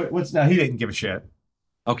 What's now? He didn't give a shit.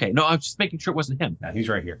 Okay, no, I was just making sure it wasn't him. Yeah, he's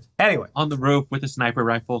right here. Anyway. On the roof with a sniper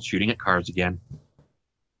rifle, shooting at cars again.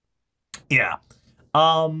 Yeah.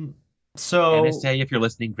 So NSA, if you're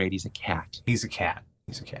listening, Grady's a cat. he's a cat.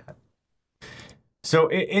 He's a cat. So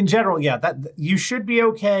in general, yeah, that you should be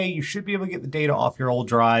okay. You should be able to get the data off your old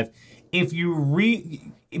drive. If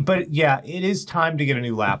you but yeah, it is time to get a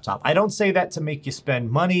new laptop. I don't say that to make you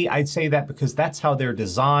spend money. I'd say that because that's how they're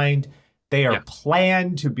designed. They are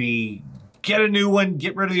planned to be, get a new one,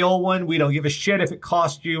 get rid of the old one. We don't give a shit if it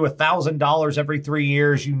costs you $1,000 every 3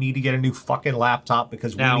 years. You need to get a new fucking laptop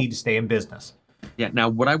because we need to stay in business. Yeah. Now,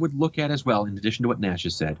 what I would look at as well, in addition to what Nash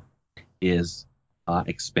has said, is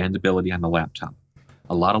expandability on the laptop.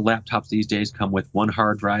 A lot of laptops these days come with one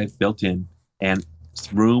hard drive built in and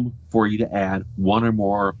room for you to add one or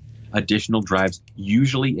more additional drives,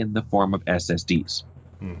 usually in the form of SSDs.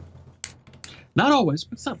 Not always,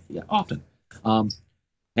 but some, often.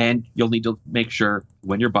 And you'll need to make sure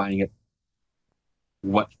when you're buying it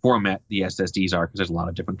what format the SSDs are, because there's a lot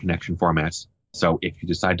of different connection formats. So if you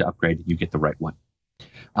decide to upgrade, you get the right one.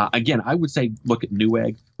 Again, I would say look at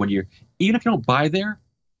Newegg. Even if you don't buy there,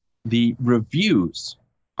 the reviews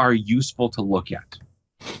are useful to look at,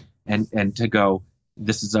 and to go,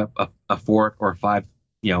 this is a 4 or 5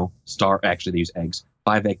 star. Actually, they use eggs.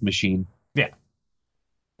 5 egg machine. Yeah,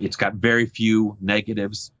 it's got very few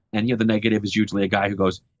negatives, and the negative is usually a guy who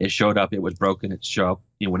goes, it showed up, it was broken,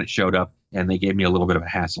 when it showed up, and they gave me a little bit of a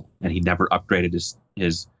hassle, and he never upgraded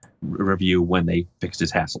his review when they fixed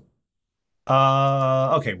his hassle.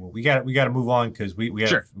 Okay, well, we got to move on because we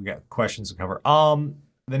got questions to cover.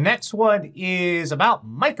 The next one is about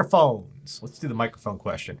microphones. Let's do the microphone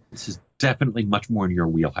question. This is definitely much more in your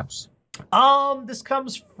wheelhouse. This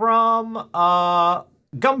comes from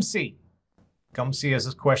Gumsy. Gumsy has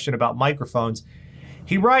this question about microphones.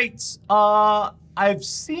 He writes, I've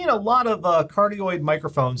seen a lot of cardioid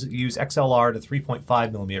microphones that use XLR to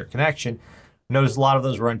 3.5 millimeter connection. Notice a lot of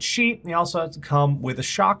those run cheap, and they also have to come with a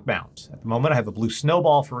shock mount. At the moment, I have a Blue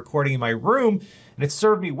Snowball for recording in my room, and it's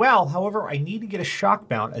served me well. However, I need to get a shock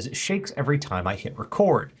mount as it shakes every time I hit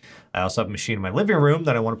record. I also have a machine in my living room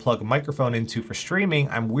that I want to plug a microphone into for streaming.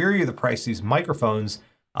 I'm weary of the price of these microphones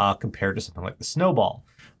compared to something like the Snowball.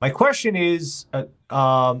 My question is,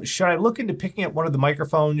 should I look into picking up one of the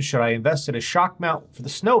microphones? Should I invest in a shock mount for the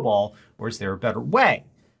Snowball, or is there a better way?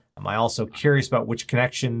 Am I also curious about which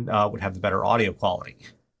connection would have the better audio quality?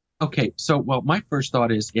 Okay, so, well, my first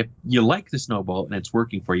thought is if you like the Snowball and it's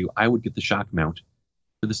working for you, I would get the shock mount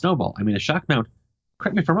for the Snowball. I mean, a shock mount,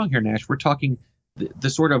 correct me if I'm wrong here, Nash, we're talking the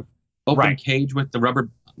sort of open cage with the rubber,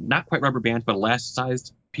 not quite rubber bands, but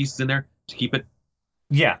elasticized pieces in there to keep it.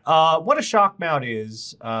 Yeah, what a shock mount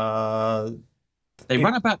is, they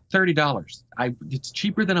run about $30. It's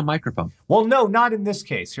cheaper than a microphone. Well, no, not in this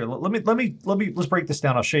case. Here, let's break this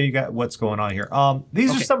down. I'll show you guys what's going on here.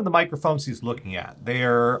 These are some of the microphones he's looking at.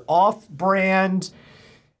 They're off-brand.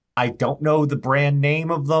 I don't know the brand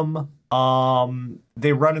name of them.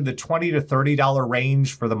 They run in the $20 to $30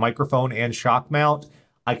 range for the microphone and shock mount.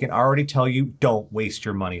 I can already tell you, don't waste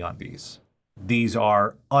your money on these. These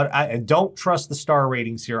are, and don't trust the star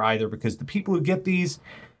ratings here either, because the people who get these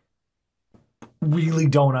really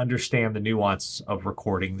don't understand the nuance of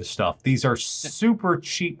recording the stuff. These are super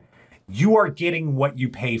cheap. You are getting what you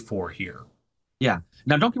pay for here. Yeah.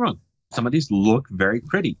 Now, don't get me wrong. Some of these look very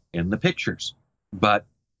pretty in the pictures, but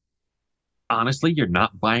honestly, you're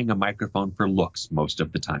not buying a microphone for looks most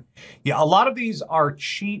of the time. Yeah, a lot of these are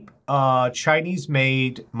cheap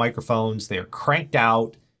Chinese-made microphones. They're cranked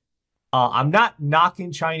out. I'm not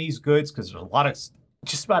knocking Chinese goods because there's a lot of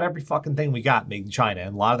just about every fucking thing we got made in China,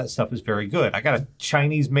 and a lot of that stuff is very good. I got a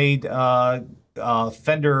Chinese-made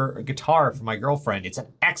Fender guitar for my girlfriend. It's an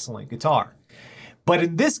excellent guitar. But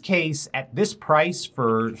in this case, at this price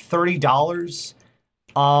for $30,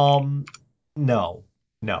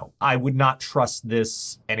 no, I would not trust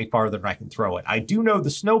this any farther than I can throw it. I do know the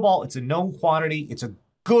Snowball, it's a known quantity. It's a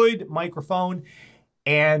good microphone,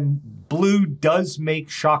 and Blue does make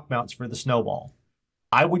shock mounts for the Snowball.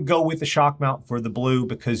 I would go with the shock mount for the Blue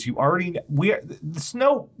because you already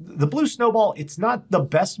the Blue Snowball. It's not the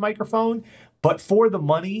best microphone, but for the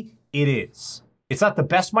money, it is. It's not the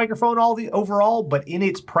best microphone overall, but in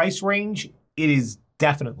its price range, it is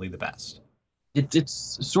definitely the best.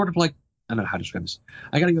 It's sort of like, I don't know how to describe this.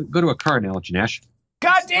 I gotta go to a car analogy, Nash.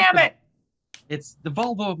 God damn it! It's the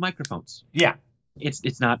Volvo of microphones. Yeah.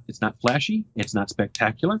 It's not flashy. It's not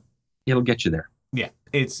spectacular. It'll get you there. Yeah,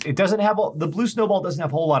 it doesn't have the Blue Snowball doesn't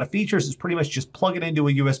have a whole lot of features. It's pretty much just plug it into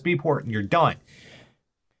a USB port and you're done.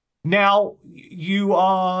 Now you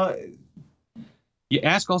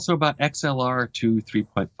ask also about XLR to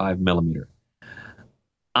 3.5 millimeter.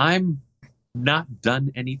 I'm not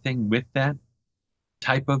done anything with that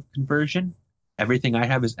type of conversion, Everything I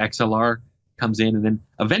have is XLR, comes in, and then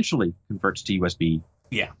eventually converts to USB.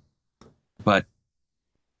 Yeah. But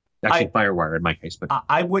actually FireWire in my case. But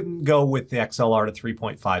I wouldn't go with the XLR to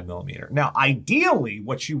 3.5 millimeter. Now, ideally,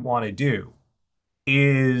 what you want to do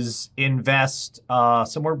is invest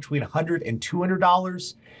somewhere between $100 and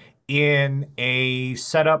 $200 in a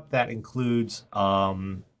setup that includes a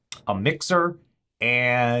mixer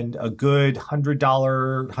and a good $100,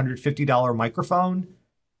 $150 microphone.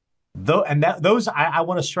 Those I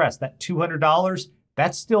want to stress that $200,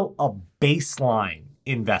 that's still a baseline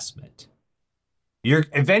investment.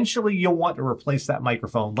 Eventually you'll want to replace that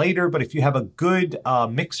microphone later, but if you have a good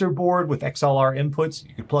mixer board with XLR inputs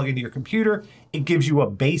you can plug into your computer, it gives you a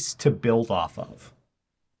base to build off of.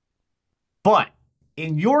 But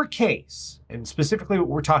in your case, and specifically what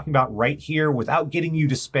we're talking about right here, without getting you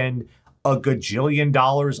to spend a gajillion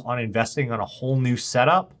dollars on investing on a whole new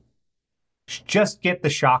setup, just get the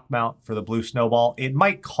shock mount for the Blue Snowball. It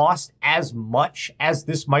might cost as much as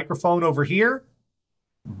this microphone over here,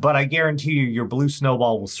 but I guarantee you your Blue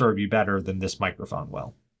Snowball will serve you better than this microphone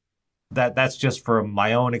will. That's just from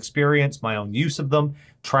my own experience, my own use of them,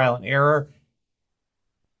 trial and error.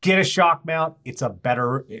 Get a shock mount. It's a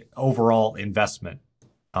better overall investment.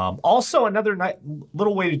 Also, another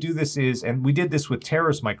little way to do this is, and we did this with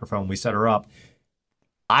Tara's microphone, we set her up,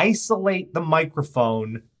 isolate the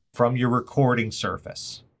microphone from your recording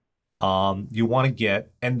surface. You want to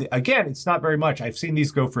get, and again, it's not very much. I've seen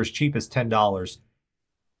these go for as cheap as $10.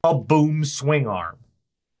 A boom swing arm.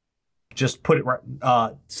 Just put it right,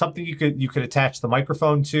 something you could attach the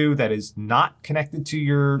microphone to that is not connected to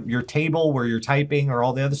your table where you're typing or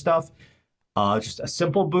all the other stuff. Just a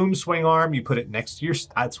simple boom swing arm. You put it next to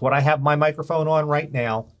that's what I have my microphone on right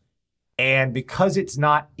now. And because it's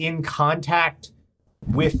not in contact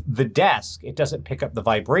with the desk, it doesn't pick up the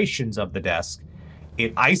vibrations of the desk.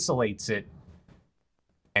 It isolates it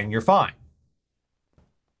and you're fine.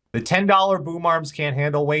 The $10 boom arms can't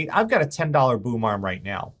handle weight. I've got a $10 boom arm right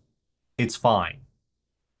now. It's fine.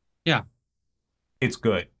 Yeah. It's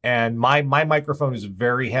good. And my microphone is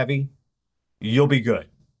very heavy. You'll be good.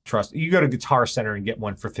 Trust. You go to Guitar Center and get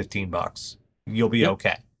one for $15. You'll be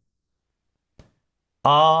okay.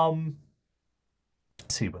 Let's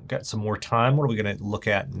see, we've got some more time. What are we going to look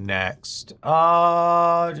at next?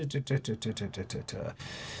 Oh,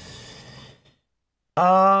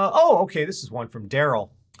 okay. This is one from Daryl.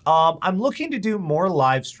 I'm looking to do more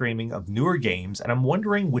live streaming of newer games, and I'm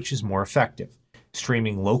wondering which is more effective.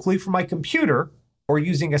 Streaming locally from my computer or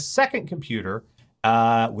using a second computer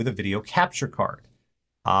with a video capture card.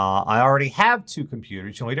 I already have two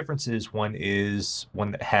computers. The only difference is one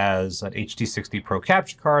that has an HD60 Pro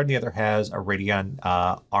capture card, and the other has a Radeon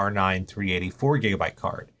R9 384 gigabyte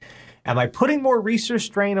card. Am I putting more resource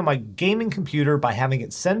strain on my gaming computer by having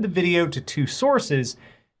it send the video to two sources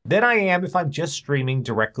than I am if I'm just streaming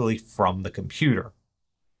directly from the computer?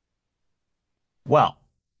 Well,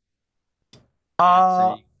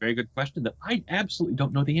 that's a very good question that I absolutely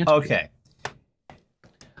don't know the answer to. Okay.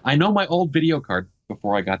 I know my old video card,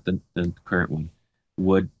 before I got the current one,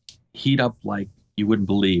 would heat up like you wouldn't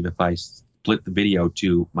believe if I split the video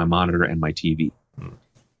to my monitor and my TV.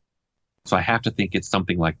 So I have to think it's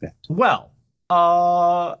something like that. Well,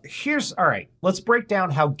 all right. Let's break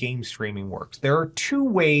down how game streaming works. There are two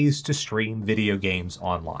ways to stream video games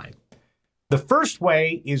online. The first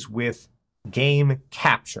way is with game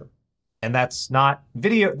capture. And that's not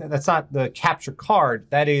video, that's not the capture card.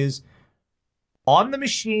 That is on the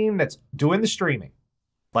machine that's doing the streaming.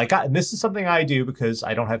 And this is something I do because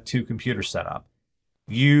I don't have two computers set up.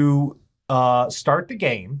 You start the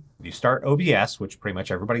game. You start OBS, which pretty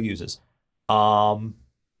much everybody uses. You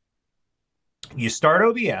start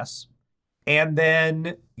OBS, and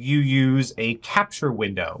then you use a capture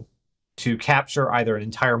window to capture either an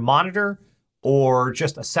entire monitor or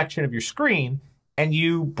just a section of your screen, and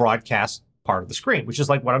you broadcast part of the screen, which is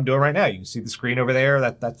like what I'm doing right now. You can see the screen over there.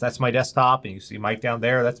 That's my desktop, and you see Mike down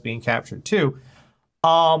there. That's being captured too.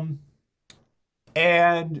 And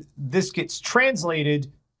this gets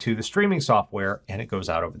translated to the streaming software, and it goes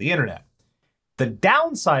out over the internet. The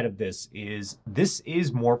downside of this is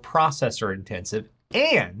more processor intensive,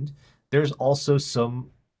 and there's also some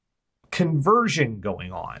conversion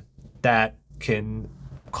going on that can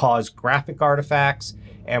cause graphic artifacts,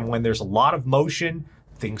 and when there's a lot of motion,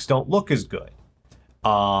 things don't look as good.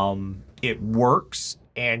 It works,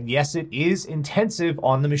 and yes, it is intensive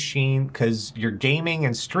on the machine because you're gaming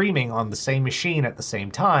and streaming on the same machine at the same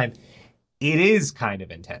time. It is kind of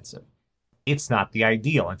intensive. It's not the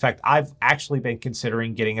ideal. In fact, I've actually been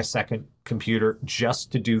considering getting a second computer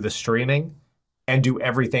just to do the streaming and do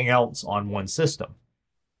everything else on one system.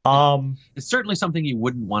 It's certainly something you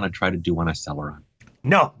wouldn't want to try to do on a Celeron.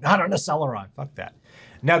 No, not on a Celeron. Fuck that.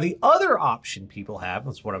 Now, the other option people have,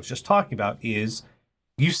 that's what I was just talking about, is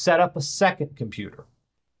you set up a second computer.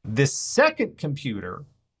 This second computer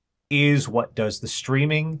is what does the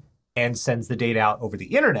streaming and sends the data out over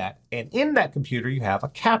the internet. And in that computer, you have a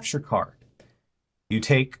capture card. You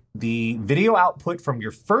take the video output from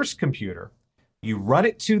your first computer, you run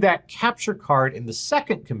it to that capture card in the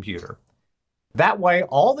second computer. That way,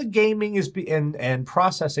 all the gaming and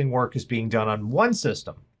processing work is being done on one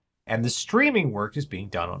system, and the streaming work is being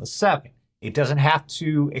done on a second. It doesn't have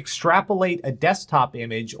to extrapolate a desktop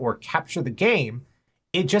image or capture the game.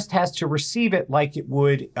 It just has to receive it like it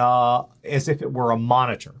would as if it were a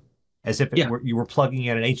monitor, as if you were plugging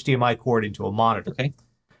in an HDMI cord into a monitor. Okay.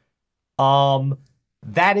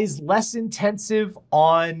 That is less intensive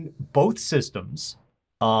on both systems,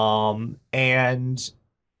 and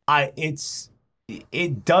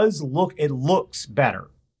it looks better.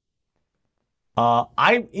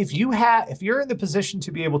 If you're in the position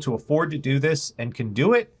to be able to afford to do this and can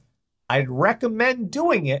do it, I'd recommend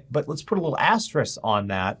doing it, but let's put a little asterisk on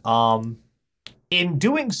that. In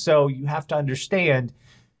doing so, you have to understand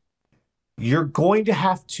you're going to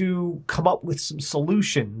have to come up with some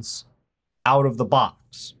solutions out of the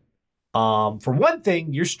box. For one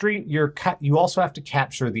thing, you also have to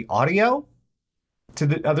capture the audio to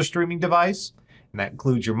the other streaming device, and that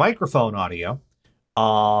includes your microphone audio.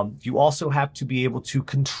 You also have to be able to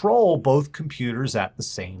control both computers at the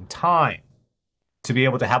same time to be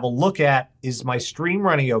able to have a look at, is my stream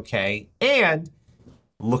running okay, and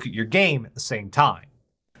look at your game at the same time.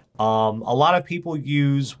 A lot of people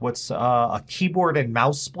use what's a keyboard and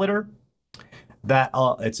mouse splitter. That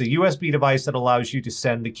it's a USB device that allows you to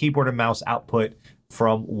send the keyboard and mouse output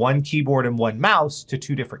from one keyboard and one mouse to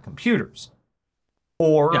two different computers.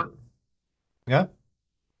 Or, yeah?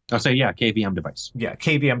 I'll say, KVM device. Yeah,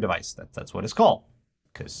 KVM device. That's what it's called.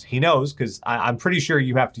 Because he knows, because I'm pretty sure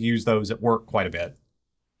you have to use those at work quite a bit.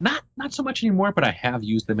 Not so much anymore, but I have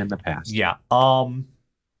used them in the past. Yeah.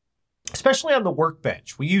 Especially on the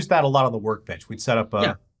workbench. We used that a lot on the workbench. We'd set up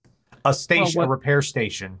a station, a repair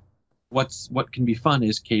station. What can be fun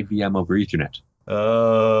is KVM over Ethernet.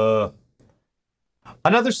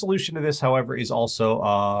 Another solution to this, however, is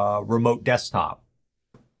also remote desktop.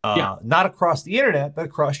 Not across the internet, but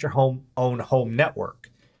across your own home network,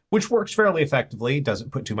 which works fairly effectively. It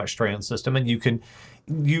doesn't put too much strain on the system, and you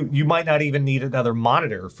might not even need another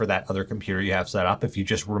monitor for that other computer you have set up. If you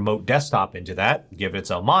just remote desktop into that, give it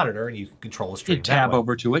its own monitor, and you can control the stream. You tab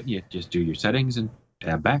over to it, and you just do your settings and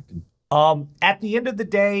tab back. At the end of the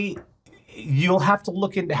day, you'll have to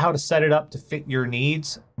look into how to set it up to fit your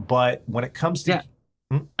needs. But when it comes to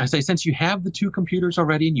I say, since you have the two computers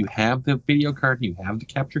already, and you have the video card, and you have the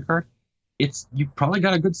capture card, you've probably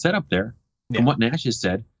got a good setup there. From what Nash has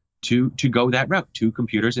said, to go that route, two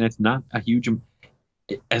computers, and it's not a huge.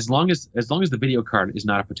 As long as the video card is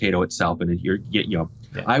not a potato itself, and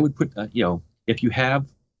I would put if you have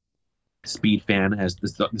SpeedFan as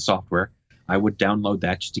the software, I would download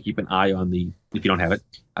that just to keep an eye on the. If you don't have it,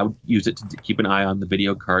 I would use it to keep an eye on the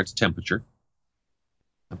video card's temperature,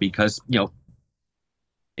 because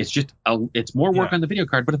it's more work on the video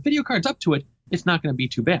card, but if video card's up to it, it's not going to be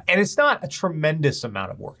too bad. And it's not a tremendous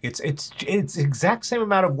amount of work. It's exact same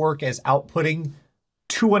amount of work as outputting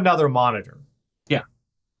to another monitor. Yeah.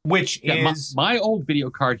 Which is my old video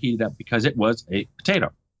card heated up because it was a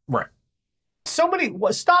potato. Right.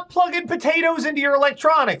 Stop plugging potatoes into your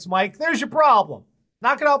electronics, Mike. There's your problem.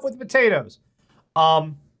 Knock it off with potatoes.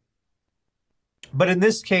 But in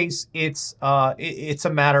this case, it's a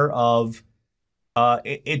matter of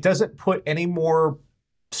it doesn't put any more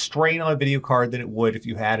strain on a video card than it would if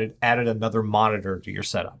you added another monitor to your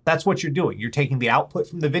setup. That's what you're doing. You're taking the output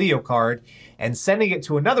from the video card and sending it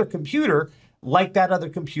to another computer like that other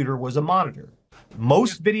computer was a monitor.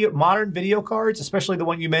 Most modern video cards, especially the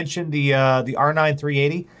one you mentioned, the R9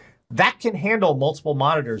 380, that can handle multiple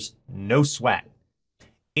monitors, no sweat.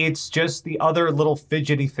 It's just the other little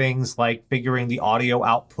fidgety things like figuring the audio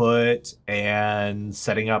output and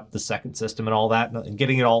setting up the second system and all that and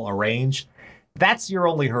getting it all arranged. That's your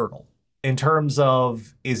only hurdle. In terms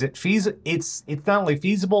of, is it feasible? It's not only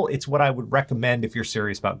feasible, it's what I would recommend if you're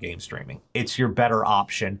serious about game streaming. It's your better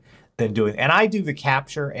option than doing. And I do the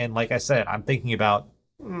capture, and like I said, I'm thinking about,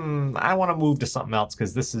 I want to move to something else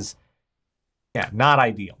because this is, not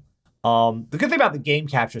ideal. The good thing about the game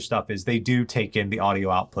capture stuff is they do take in the audio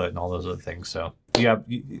output and all those other things. So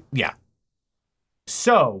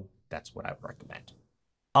So that's what I would recommend.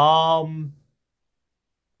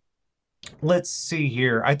 Let's see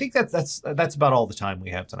here. I think that's about all the time we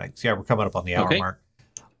have tonight. So we're coming up on the hour mark.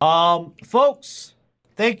 Folks,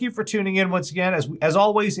 thank you for tuning in once again. As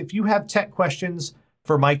always, if you have tech questions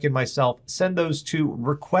for Mike and myself, send those to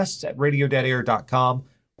requests@radiodeadair.com.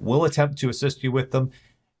 We'll attempt to assist you with them.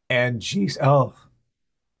 And geez,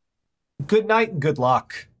 good night and good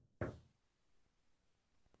luck.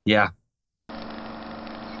 Yeah.